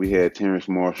Jefferson, we had Terrence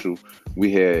Marshall,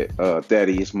 we had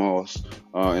Thaddeus Moss,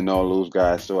 and all those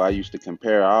guys. So I used to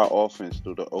compare our offense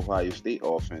to the Ohio State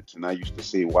offense, and I used to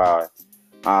say why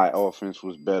our offense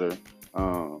was better.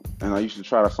 And I used to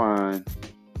try to find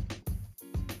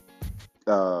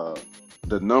the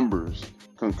the numbers,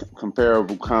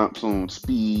 comparable comps on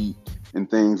speed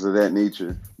and things of that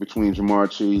nature between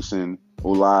Jamar Chase and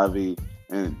Olave.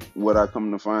 And what I come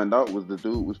to find out was the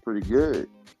dude was pretty good.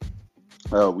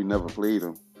 We never played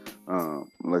him.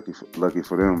 Lucky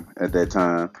for them at that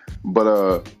time.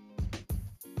 But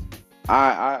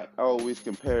I always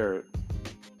compared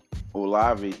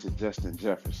Olave to Justin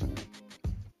Jefferson.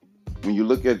 When you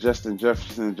look at Justin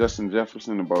Jefferson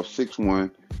about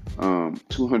 6'1",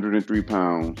 203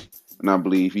 pounds, and I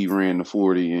believe he ran the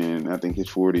 40, and I think his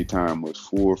 40 time was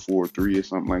 4.43 or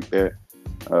something like that.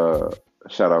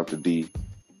 Shout out to D,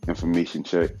 information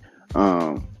check.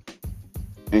 And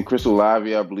Chris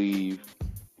Olave, I believe,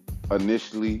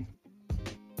 initially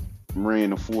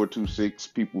ran a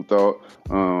 4.26. People thought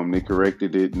they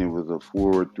corrected it, and it was a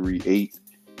 4.38.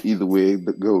 Either way,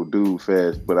 go dude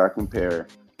fast. But I compare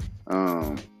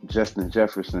Justin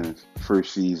Jefferson's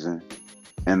first season,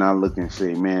 and I look and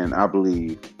say, man, I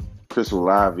believe Chris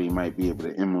Olave might be able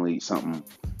to emulate something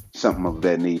of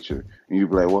that nature. And you'd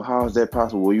be like, well, how is that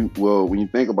possible? Well, when you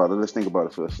think about it, let's think about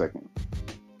it for a second.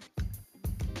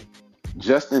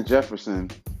 Justin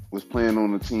Jefferson was playing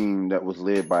on a team that was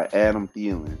led by Adam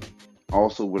Thielen,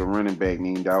 also with a running back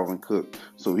named Dalvin Cook.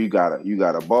 So you got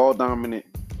a ball dominant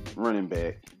running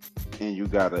back, and you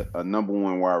got a number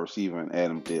one wide receiver in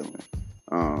Adam Thielen.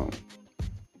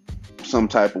 Some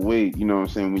type of way, you know what I'm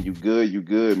saying? When you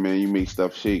good, man. You make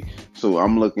stuff shake. So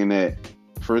I'm looking at,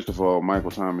 first of all,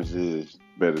 Michael Thomas is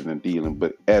better than Thielen,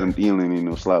 but Adam Thielen ain't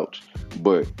no slouch.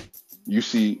 But you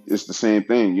see, it's the same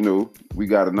thing. You know, we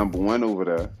got a number one over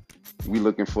there. We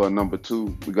looking for a number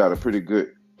two. We got a pretty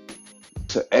good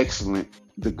to excellent,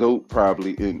 the GOAT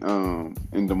probably in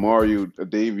Demario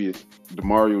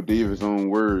Davis' own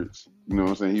words. You know what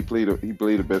I'm saying? He played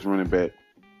the best running back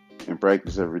in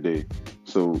practice every day.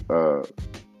 So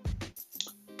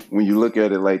when you look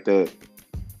at it like that,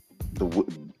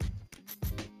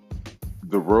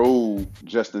 the role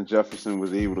Justin Jefferson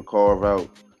was able to carve out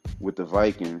with the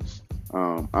Vikings,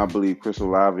 I believe Chris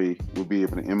Olave will be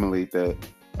able to emulate that.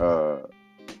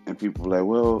 And people were like,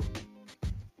 well,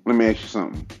 let me ask you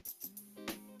something.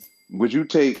 Would you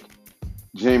take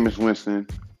Jameis Winston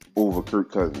over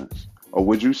Kirk Cousins? Or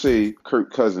would you say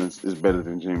Kirk Cousins is better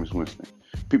than Jameis Winston?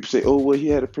 People say, oh, well, he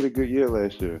had a pretty good year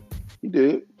last year. He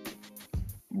did.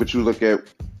 But you look at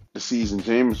the season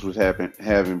Jameis was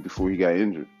having before he got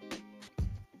injured.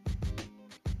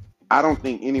 I don't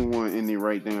think anyone in their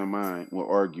right damn mind will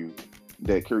argue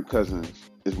that Kirk Cousins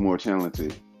is more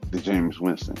talented than Jameis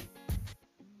Winston.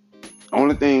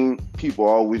 Only thing people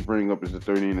always bring up is the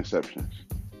 30 interceptions.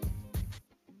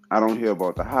 I don't hear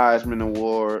about the Heisman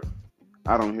Award.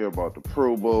 I don't hear about the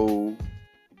Pro Bowl.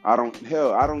 I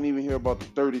don't even hear about the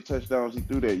 30 touchdowns he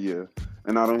threw that year.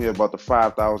 And I don't hear about the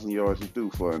 5,000 yards he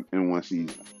threw in one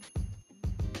season.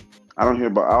 I don't hear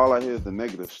about, all I hear is the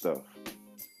negative stuff.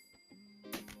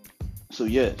 So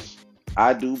yes,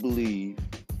 I do believe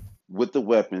with the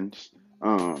weapons,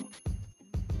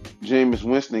 Jameis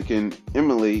Winston can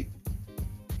emulate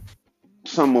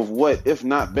some of what, if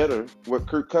not better, what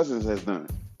Kirk Cousins has done.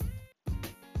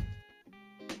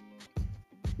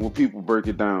 When people break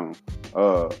it down,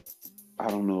 I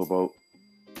don't know about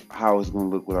how it's going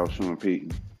to look without Sean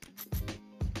Payton.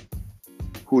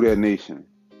 Who that nation?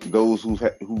 Those who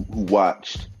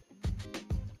watched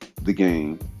the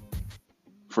game.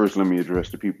 First, let me address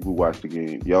the people who watched the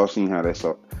game. Y'all seen how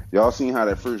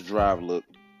that first drive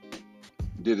looked?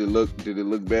 Did it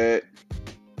look bad?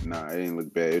 Nah, it didn't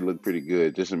look bad. It looked pretty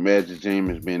good. Just imagine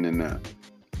Jameis being in there.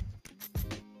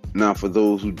 Now, for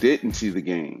those who didn't see the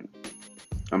game,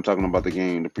 I'm talking about the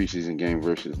preseason game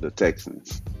versus the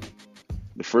Texans.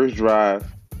 The first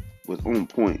drive was on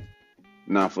point.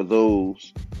 Now, for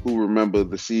those who remember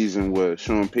the season where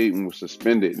Sean Payton was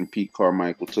suspended and Pete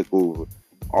Carmichael took over,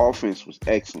 offense was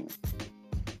excellent.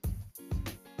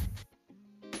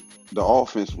 The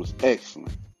offense was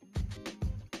excellent.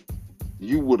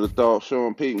 You would have thought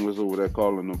Sean Payton was over there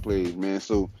calling them plays, man.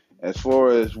 So as far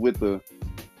as with the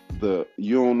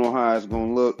you don't know how it's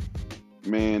gonna look,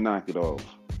 man, knock it off.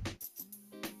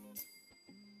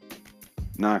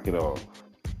 Knock it off.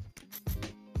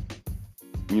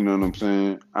 You know what I'm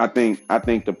saying? I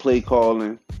think the play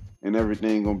calling and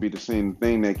everything gonna be the same.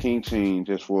 Thing that can't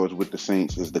change as far as with the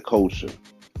Saints is the culture.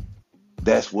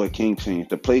 That's what can't change.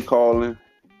 The play calling,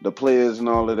 the players and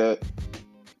all of that.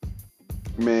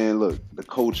 Man, look, the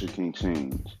culture can't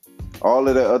change. All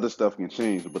of that other stuff can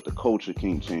change, but the culture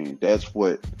can't change. That's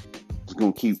what is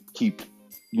gonna keep.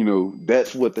 You know,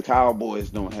 that's what the Cowboys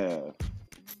don't have.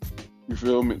 You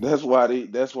feel me? That's why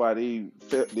they've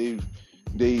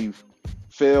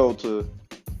failed to.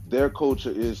 Their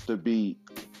culture is to be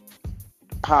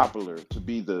popular, to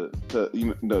be to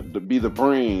be the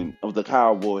brand of the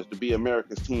Cowboys, to be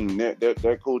America's team.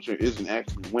 Their culture isn't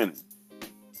actually winning.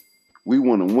 We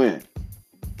want to win.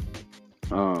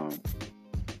 Um,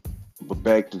 but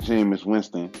back to Jameis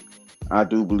Winston. I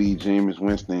do believe Jameis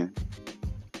Winston.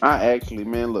 I actually,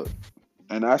 man, look,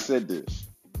 and I said this.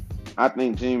 I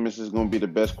think Jameis is going to be the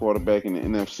best quarterback in the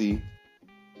NFC,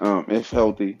 if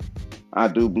healthy. I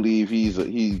do believe he's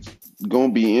going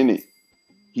to be in it.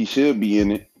 He should be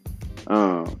in it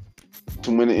to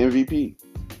win the MVP.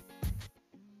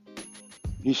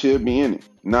 He should be in it.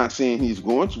 Not saying he's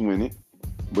going to win it,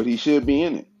 but he should be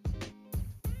in it.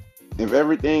 If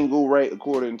everything go right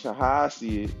according to how I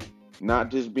see it, not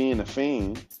just being a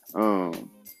fan, um,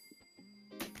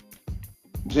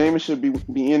 Jameis should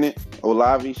be in it.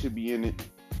 Olave should be in it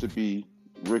to be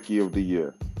Rookie of the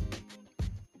Year.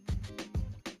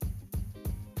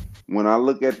 When I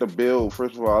look at the build,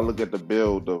 first of all, I look at the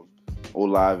build of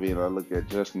Olave and I look at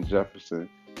Justin Jefferson.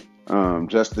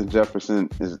 Justin Jefferson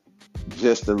is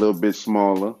just a little bit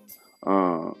smaller,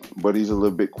 but he's a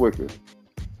little bit quicker.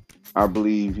 I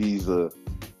believe he's a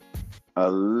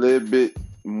little bit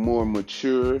more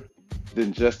mature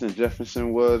than Justin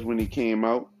Jefferson was when he came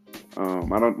out.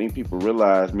 I don't think people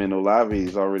realize, man, Olave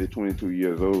is already 22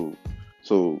 years old.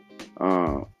 So,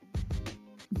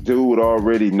 dude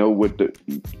already know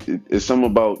it's something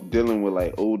about dealing with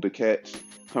like older cats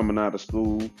coming out of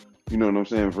school, you know what I'm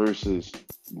saying, versus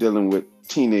dealing with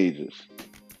teenagers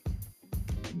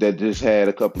that just had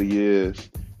a couple of years,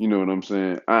 you know what I'm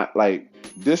saying. I like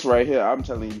this right here, I'm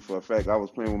telling you for a fact. I was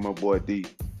playing with my boy D,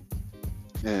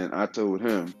 and I told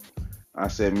him, I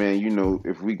said, man,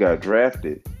 if we got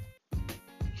drafted,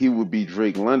 he would be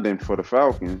Drake London for the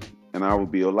Falcons, and I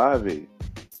would be Olave.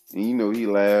 And he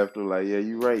laughed, or like, yeah,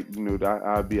 you're right.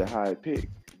 I'd be a high pick.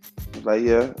 I was like,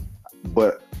 yeah,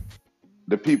 but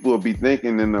the people will be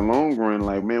thinking in the long run,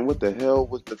 like, man, what the hell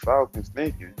was the Falcons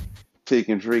thinking,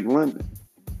 taking Drake London?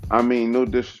 I mean, no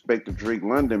disrespect to Drake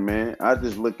London, man. I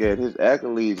just look at his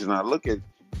accolades, and I look at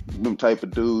them type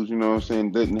of dudes, you know what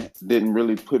I'm saying, didn't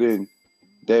really put in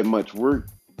that much work.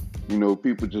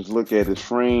 People just look at his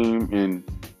frame and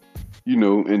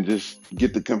and just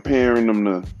get to comparing them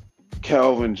to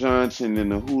Calvin Johnson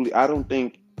and the Julio. I don't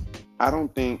think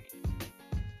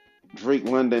Drake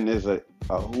London is a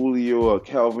Julio or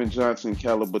Calvin Johnson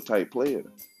caliber type player.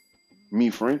 Me,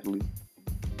 frankly,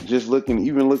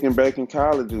 even looking back in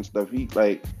college and stuff,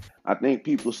 I think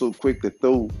people so quick to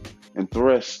throw and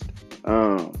thrust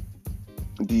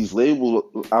these labels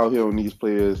out here on these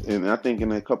players, and I think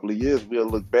in a couple of years we'll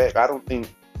look back.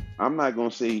 I'm not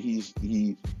gonna say he's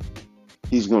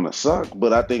gonna suck,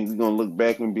 but I think we're gonna look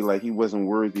back and be like, he wasn't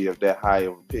worthy of that high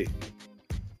of a pick.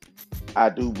 I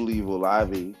do believe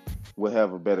Olave will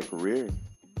have a better career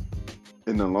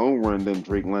in the long run than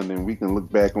Drake London. We can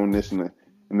look back on this in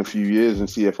a few years and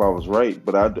see if I was right,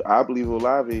 but I believe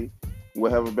Olave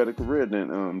will have a better career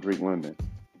than Drake London,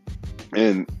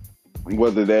 and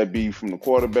whether that be from the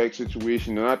quarterback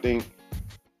situation, and I think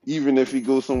even if he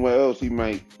goes somewhere else, he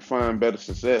might find better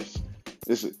success.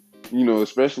 It's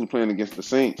especially playing against the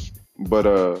Saints.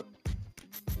 But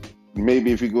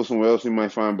maybe if he goes somewhere else, he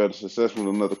might find better success with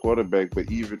another quarterback. But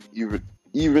even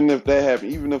if that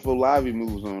happens, even if Olave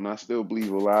moves on, I still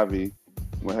believe Olave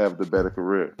will have the better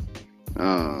career.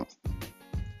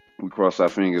 We cross our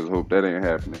fingers, hope that ain't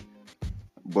happening.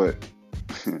 But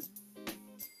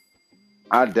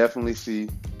I definitely see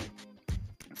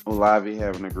Olave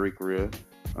having a great career.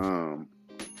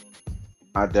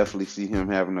 I definitely see him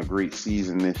having a great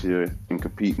season this year and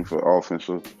competing for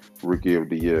Offensive Rookie of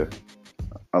the Year,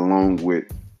 along with,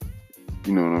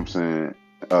 you know what I'm saying,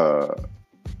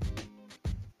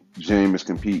 Jameis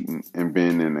competing and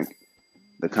being in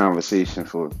the conversation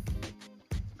for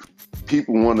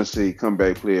people want to say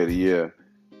comeback player of the year.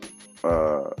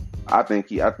 I think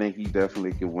he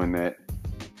definitely could win that.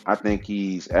 I think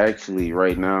he's actually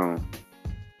right now,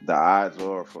 the odds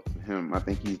are for him. I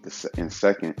think he's in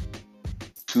second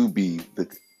to be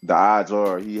the odds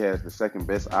are he has the second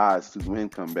best odds to win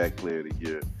comeback player of the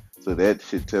year. So that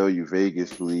should tell you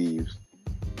Vegas believes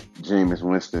Jameis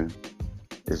Winston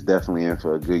is definitely in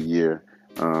for a good year,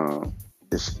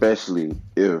 especially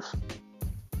if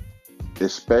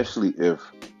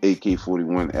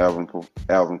AK-41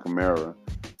 Alvin Kamara,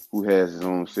 who has his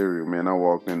own cereal. Man, I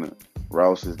walked into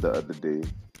Rouse's the other day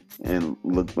and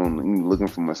looking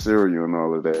for my cereal and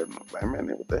all of that. And I'm like,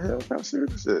 man, what the hell kind of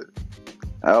cereal is it?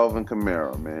 Alvin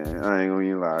Kamara, man. I ain't gonna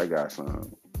even lie, I got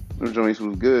some. Them joints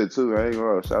was good too. I ain't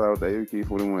gonna lie. Shout out to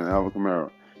AK-41 Alvin Kamara.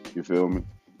 You feel me?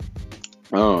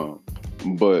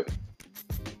 But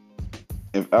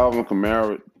if Alvin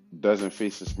Kamara doesn't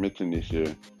face suspension this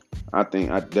year, I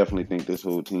definitely think this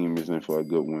whole team is in for a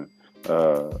good one.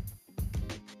 Uh,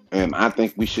 and I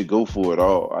think we should go for it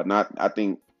all. I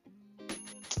think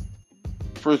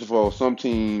first of all, some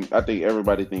teams, I think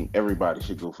everybody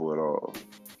should go for it all.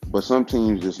 But some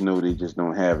teams just know they just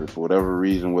don't have it for whatever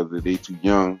reason, whether they too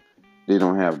young, they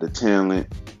don't have the talent,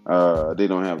 they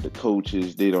don't have the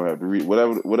coaches, they don't have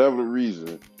whatever the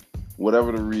reason,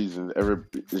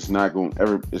 it's not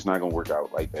gonna work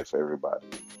out like that for everybody.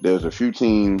 There's a few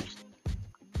teams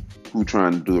who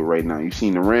trying to do it right now. You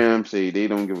seen the Rams say they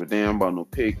don't give a damn about no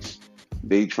picks.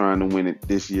 They trying to win it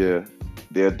this year.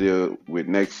 They'll deal with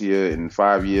next year and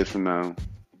 5 years from now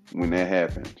when that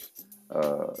happens.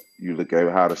 You look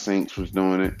at how the Saints was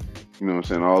doing it. You know what I'm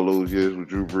saying? All those years with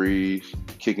Drew Brees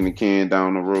kicking the can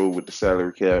down the road with the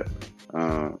salary cap.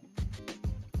 Uh,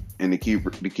 and to keep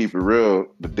it real,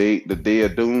 the day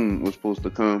of doom was supposed to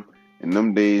come, and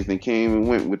them days they came and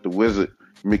went with the wizard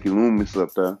Mickey Loomis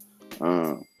up there.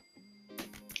 Uh,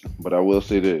 but I will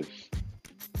say this: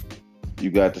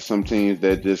 you got some teams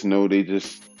that just know they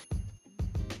just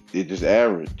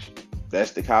average.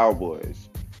 That's the Cowboys.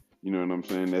 You know what I'm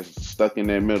saying? That's stuck in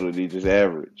that middle. They just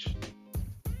average.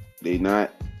 They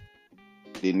not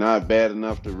they not bad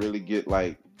enough to really get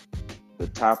like the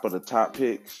top of the top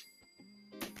picks,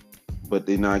 but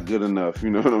they're not good enough. You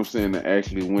know what I'm saying, to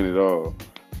actually win it all.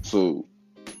 So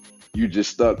you just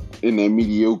stuck in that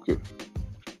mediocre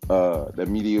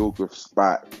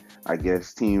spot. I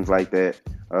guess teams like that.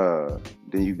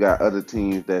 Then you got other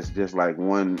teams that's just like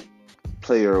one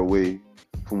player away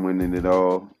from winning it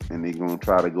all, and they're gonna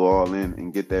try to go all in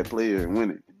and get that player and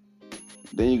win it.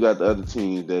 Then you got the other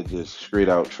teams that just straight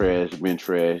out trash, been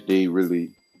trash. They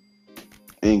really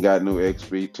ain't got no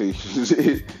expectations.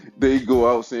 They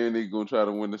go out saying they gonna try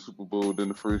to win the Super Bowl, then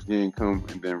the first game come,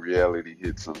 and then reality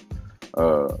hits them.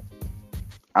 Uh,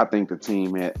 I think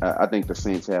the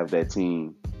Saints have that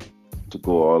team to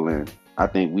go all in. I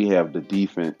think we have the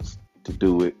defense to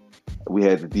do it. We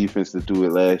had the defense to do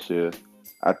it last year.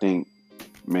 I think,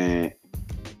 man,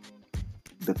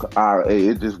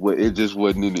 it just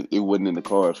wasn't in the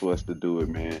cards for us to do it,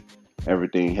 man.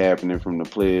 Everything happening from the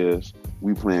players.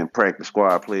 We playing practice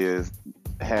squad players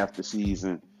half the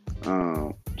season.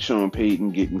 Sean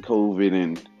Payton getting COVID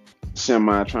and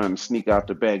semi trying to sneak out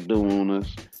the back door on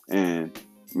us, and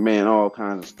man, all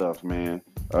kinds of stuff, man.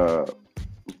 Uh,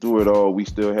 Through it all, we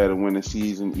still had a winning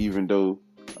season, even though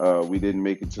we didn't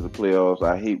make it to the playoffs.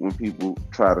 I hate when people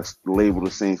try to label the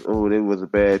Saints, oh, they was a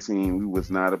bad team. We was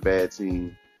not a bad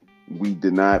team. We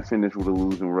did not finish with a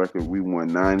losing record. We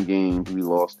won 9 games. We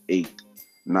lost 8.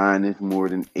 9 is more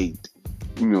than 8.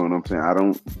 You know what I'm saying? I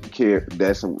don't care.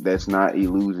 That's not a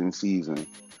losing season.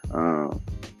 Um,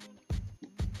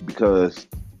 because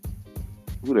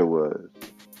who that was?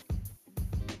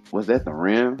 Was that the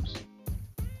Rams?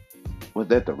 Was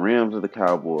that the Rams or the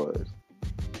Cowboys?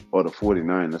 Or the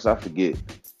 49ers? I forget.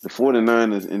 The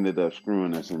 49ers ended up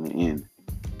screwing us in the end.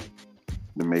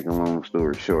 To make a long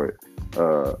story short.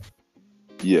 Uh,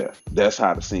 yeah, that's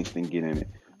how the Saints didn't get in it.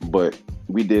 But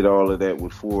we did all of that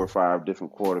with 4 or 5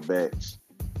 different quarterbacks,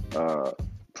 uh,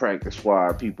 practice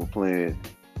squad people playing.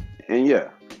 And yeah,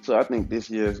 so I think this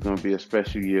year is going to be a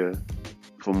special year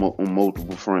on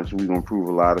multiple fronts. We're going to prove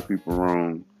a lot of people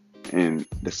wrong. And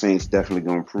the Saints definitely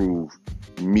going to prove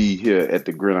me here at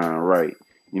the gridiron right.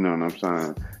 You know what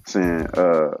I'm saying?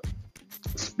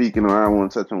 Speaking of, I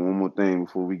want to touch on one more thing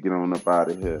before we get on up out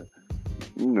of here.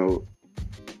 You know,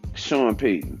 Sean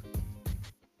Payton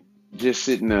just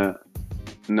sitting there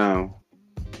now.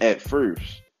 At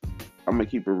first, I'm gonna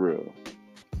keep it real.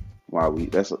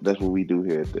 That's what we do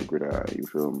here at the gridiron. You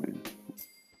feel me?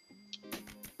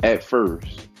 At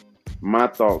first, my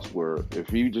thoughts were if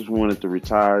he just wanted to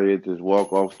retire, just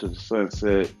walk off to the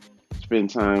sunset, spend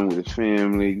time with his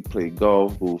family, play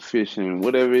golf, go fishing,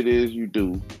 whatever it is you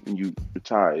do when you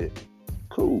retire,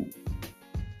 cool.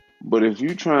 But if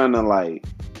you trying to like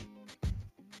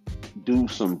do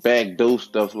some backdoor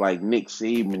stuff like Nick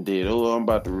Saban did, oh, I'm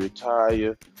about to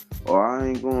retire, or I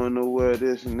ain't going nowhere,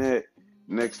 this and that.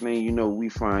 Next thing you know, we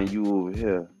find you over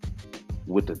here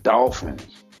with the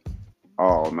Dolphins.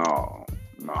 Oh no,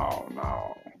 no,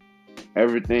 no.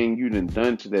 Everything you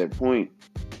done to that point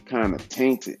kind of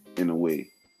tainted in a way.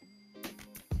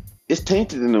 It's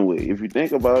tainted in a way if you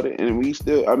think about it. And we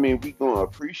gonna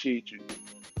appreciate you,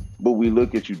 but we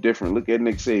look at you different. Look at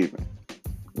Nick Saban,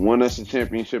 won us a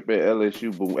championship at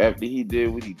LSU, but after he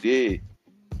did what he did,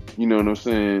 you know what I'm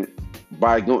saying?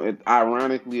 By going,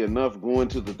 ironically enough, going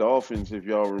to the Dolphins, if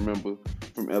y'all remember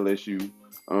from LSU,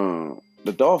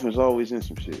 the Dolphins always in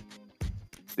some shit.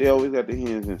 They always got their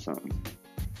hands in something.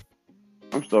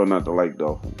 I'm starting not to like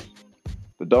Dolphins.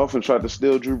 The Dolphins tried to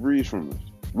steal Drew Brees from us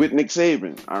with Nick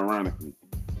Saban, ironically.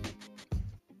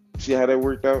 See how that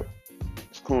worked out?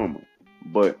 It's karma.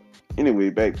 But anyway,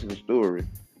 back to the story.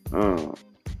 Uh,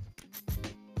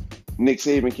 Nick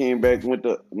Saban came back, went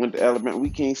to Alabama. We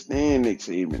can't stand Nick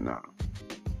Saban now.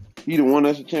 He done won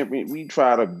us a champion. We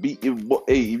try to beat.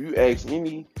 If you ask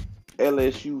any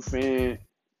LSU fan,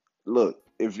 look,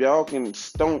 if y'all can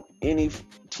stomp any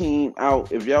team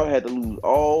out, if y'all had to lose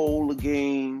all the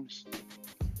games,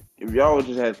 if y'all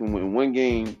just had to win one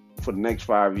game for the next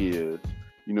 5 years,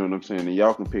 you know what I'm saying, and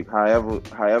y'all can pick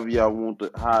however y'all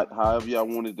however y'all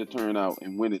wanted to turn out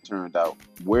and when it turned out,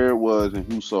 where it was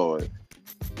and who saw it.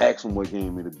 Ask them what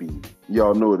game it'd be.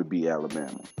 Y'all know it'd be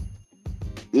Alabama.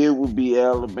 It would be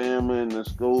Alabama, and the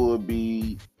score would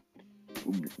be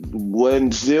 1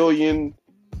 zillion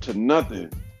to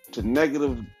nothing to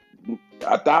negative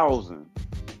 1,000.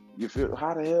 You feel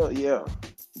how the hell? Yeah,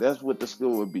 that's what the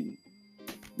score would be.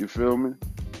 You feel me?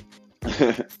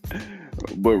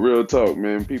 But real talk,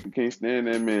 man, people can't stand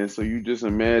that man. So you just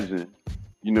imagine,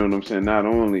 you know what I'm saying? Not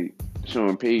only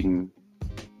Sean Payton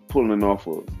pulling off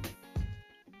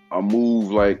a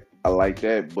move like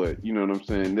that, but you know what I'm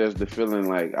saying? There's the feeling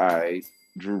like, all right,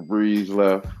 Drew Brees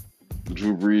left,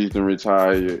 Drew Brees then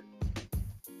retired.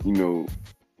 You know,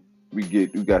 we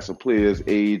got some players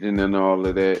aging and all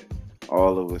of that.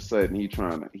 All of a sudden, he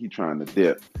trying to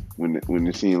dip when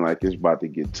it seems like it's about to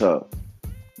get tough.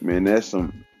 Man, that's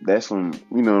some,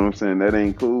 you know what I'm saying? That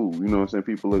ain't cool. You know what I'm saying?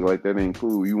 People look like that ain't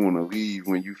cool. You want to leave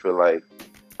when you feel like,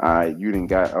 all right, you didn't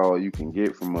got all you can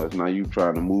get from us. Now you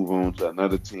trying to move on to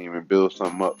another team and build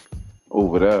something up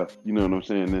over there. You know what I'm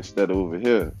saying? Instead of over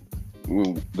here,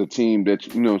 when the team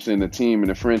that you know what I'm saying, the team and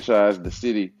the franchise, the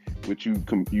city, which you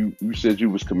said you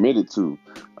was committed to.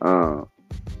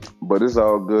 But it's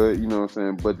all good. You know what I'm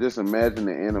saying? But just imagine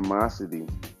the animosity.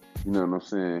 You know what I'm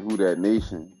saying? Who that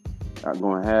nation are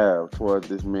going to have towards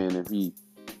this man if he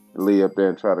lay up there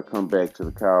and try to come back to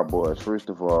the Cowboys. First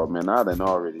of all, man, I done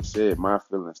already said my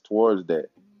feelings towards that.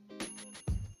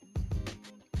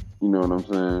 You know what I'm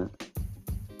saying?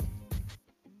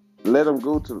 Let them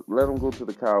go to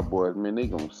the Cowboys, man. They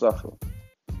gonna suffer.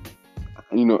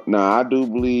 You know, now I do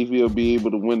believe he'll be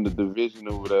able to win the division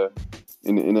over there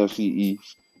in the NFC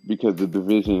East because the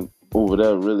division over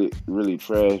there really, really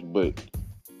trash. But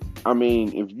I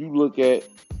mean, if you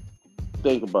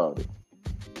think about it.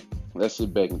 Let's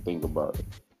sit back and think about it.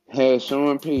 Had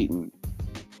Sean Payton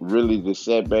really just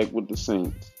sat back with the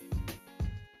Saints,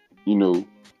 you know,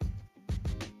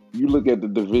 you look at the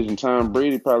division, Tom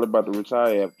Brady probably about to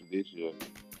retire after this year.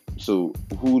 So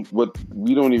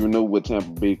we don't even know what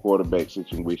Tampa Bay quarterback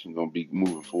situation gonna be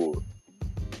moving forward.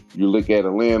 You look at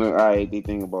Atlanta, all right, they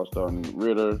think about starting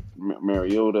Ritter,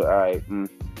 Mariota, all right,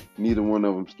 neither one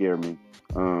of them scare me.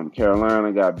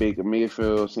 Carolina got Baker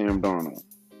Mayfield, Sam Darnold.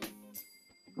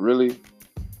 Really?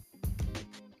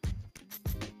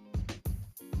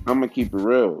 I'm gonna keep it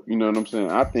real. You know what I'm saying?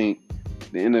 I think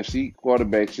the NFC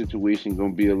quarterback situation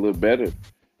gonna be a little better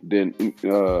than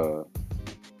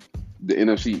the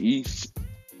NFC East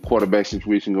quarterback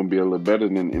situation gonna be a little better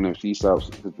than the NFC South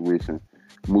situation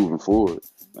moving forward.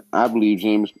 I believe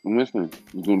Jameis Winston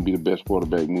is gonna be the best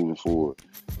quarterback moving forward.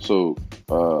 So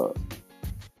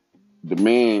the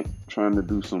man trying to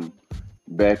do some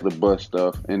back of the bus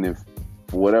stuff, and if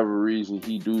for whatever reason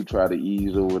he do try to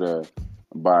ease over there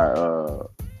by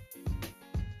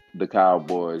the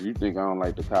Cowboys, you think I don't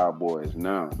like the Cowboys?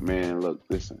 No, man, look,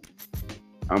 listen.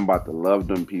 I'm about to love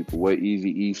them people. What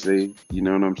Easy E say, you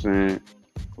know what I'm saying?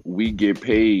 We get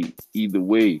paid either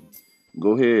way.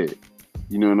 Go ahead.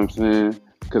 You know what I'm saying?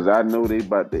 Because I know they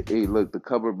about to, hey, look, the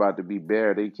cover about to be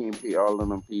bare. They can't pay all of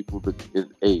them people.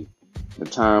 The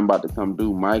time about to come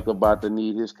due. Mike about to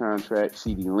need his contract.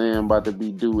 CeeDee Lamb about to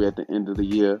be due at the end of the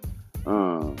year.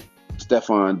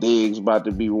 Stephon Diggs about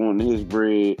to be wanting his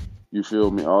bread. You feel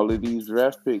me? All of these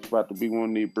draft picks about to be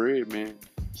wanting their bread, man.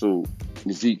 So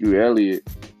Ezekiel Elliott,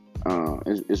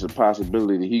 it's a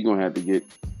possibility that he's gonna have to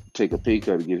take a pay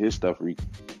cut to get his stuff.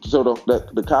 So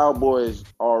the Cowboys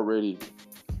already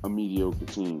a mediocre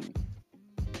team.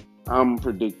 I'm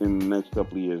predicting the next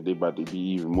couple of years they about to be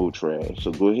even more trash.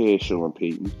 So go ahead, Sean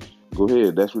Payton. Go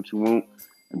ahead. That's what you want.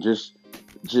 And just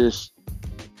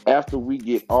after we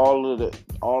get all of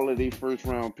their first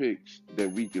round picks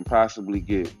that we can possibly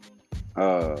get,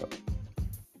 all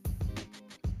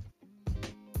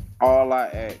I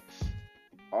ask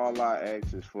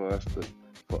is for us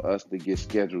to get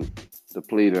scheduled to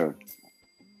play them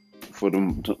for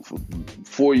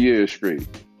 4 years straight.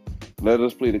 Let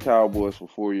us play the Cowboys for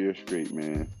 4 years straight,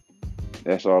 man.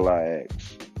 That's all I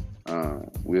ask.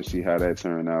 We'll see how that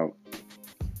turn out.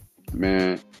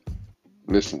 Man,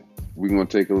 listen, we're gonna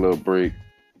take a little break.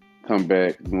 Come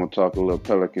back. We're gonna talk a little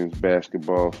Pelicans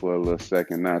basketball for a little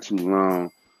second, not too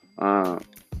long. Uh,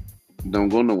 don't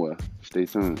go nowhere. Stay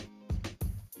tuned.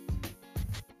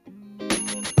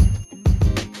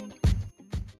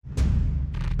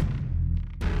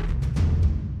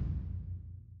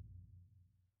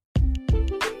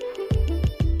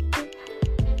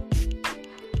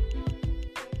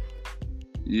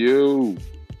 You,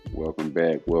 welcome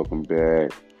back. Welcome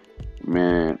back.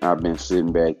 Man, I've been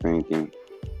sitting back thinking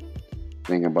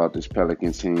about this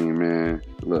Pelican team, man.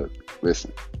 Look,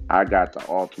 listen, I got the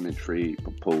ultimate trade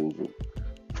proposal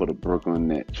for the Brooklyn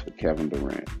Nets for Kevin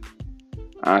Durant.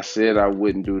 I said I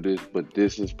wouldn't do this, but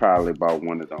this is probably about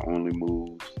one of the only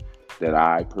moves that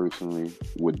I personally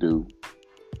would do.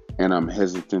 And I'm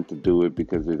hesitant to do it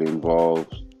because it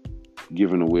involves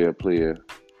giving away a player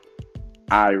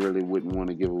I really wouldn't want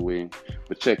to give away.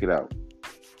 But check it out.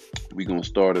 We're going to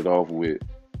start it off with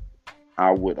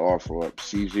I would offer up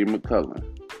CJ McCollum.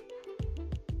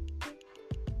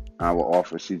 I will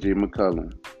offer CJ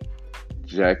McCollum,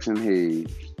 Jackson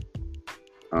Hayes,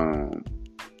 um,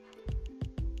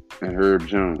 and Herb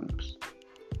Jones.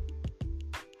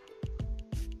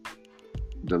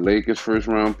 The Lakers' first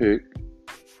round pick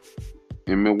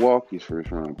and Milwaukee's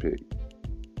first round pick.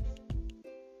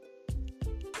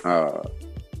 Uh,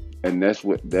 and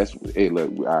hey,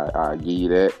 look, I give you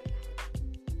that.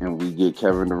 And we get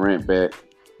Kevin Durant back,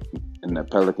 and the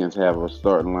Pelicans have a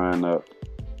starting lineup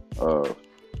of,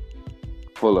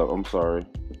 pull up, I'm sorry.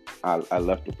 I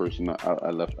left a person out. I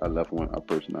left a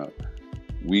person out.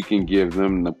 We can give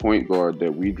them the point guard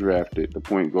that we drafted, the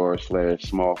point guard /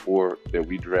 small forward that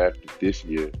we drafted this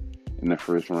year in the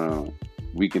first round.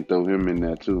 We can throw him in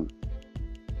there too.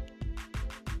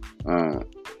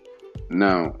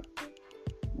 Now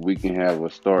we can have a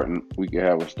starting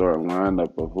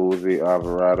lineup of Jose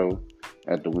Alvarado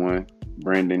at the 1,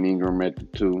 Brandon Ingram at the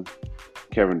 2,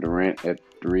 Kevin Durant at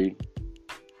the 3,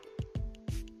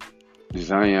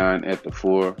 Zion at the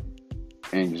 4,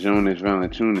 and Jonas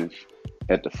Valanciunas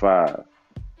at the 5.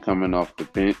 Coming off the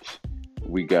bench,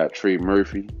 we got Trey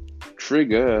Murphy,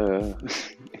 Trigger.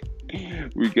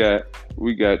 we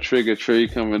got Trigger Trey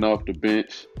coming off the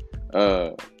bench.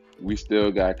 We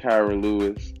still got Kyra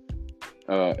Lewis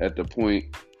at the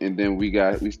point, and then we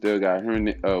still got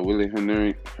Willie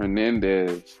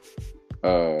Hernandez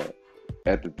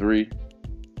at the 3.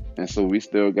 And so we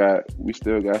still got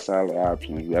solid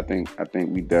options. I think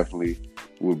we definitely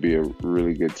would be a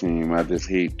really good team. I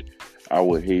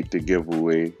would hate to give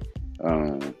away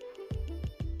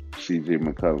CJ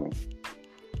McCollum.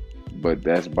 But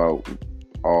that's about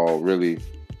all really.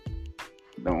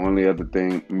 The only other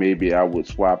thing maybe I would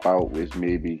swap out is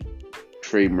maybe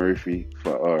Trey Murphy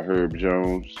for Herb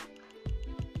Jones.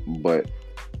 But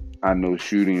I know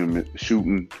shooting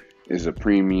is a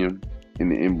premium in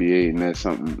the NBA, and that's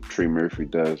something Trey Murphy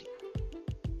does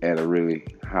at a really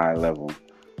high level.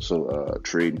 So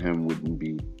trading him wouldn't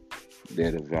be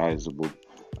that advisable.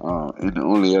 And the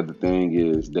only other thing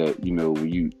is that, when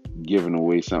you giving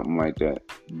away something like that,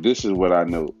 this is what I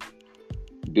know.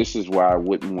 This is why I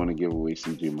wouldn't want to give away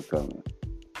CJ McCollum.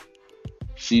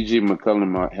 CJ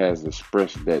McCollum has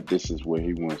expressed that this is where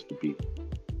he wants to be.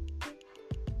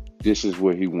 This is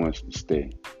where he wants to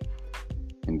stay.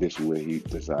 And this is where he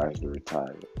desires to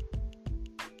retire.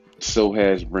 So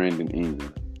has Brandon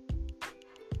Ingram.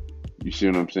 You see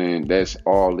what I'm saying? That's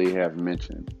all they have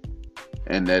mentioned.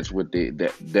 And that's what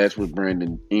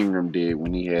Brandon Ingram did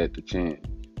when he had the chance.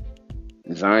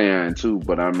 Zion too,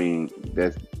 but I mean,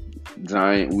 that's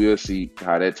Zion. We'll see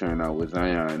how that turned out with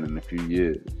Zion in a few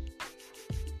years.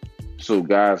 So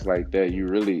guys like that, you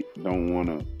really don't want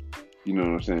to,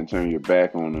 turn your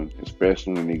back on them,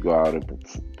 especially when they go out and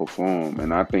perform.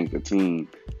 And I think the team,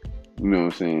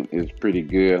 is pretty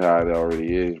good how it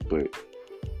already is, but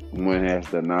one has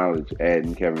the knowledge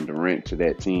adding Kevin Durant to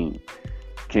that team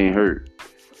can't hurt.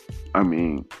 I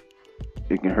mean,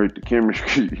 it can hurt the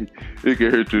chemistry. It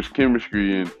can hurt this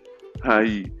chemistry and how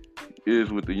he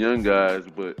is with the young guys,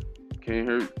 but can't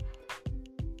hurt.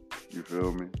 You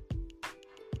feel me?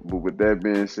 But with that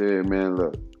being said, man,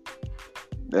 look,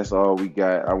 that's all we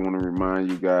got. I want to remind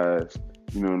you guys,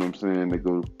 to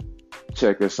go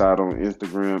check us out on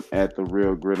Instagram at The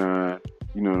Real Gridiron.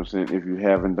 If you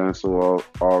haven't done so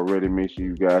already, make sure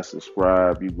you guys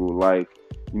subscribe. You go like,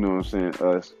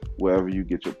 us wherever you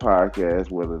get your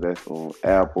podcast, whether that's on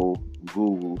Apple,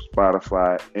 Google,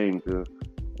 Spotify, Anchor,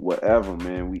 whatever,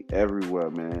 man. We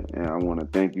everywhere, man. And I want to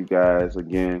thank you guys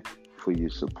again for your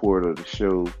support of the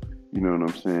show.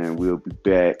 We'll be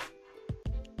back.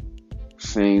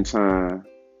 Same time,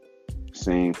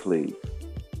 same place.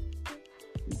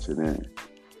 to that.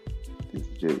 It's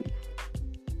Jay.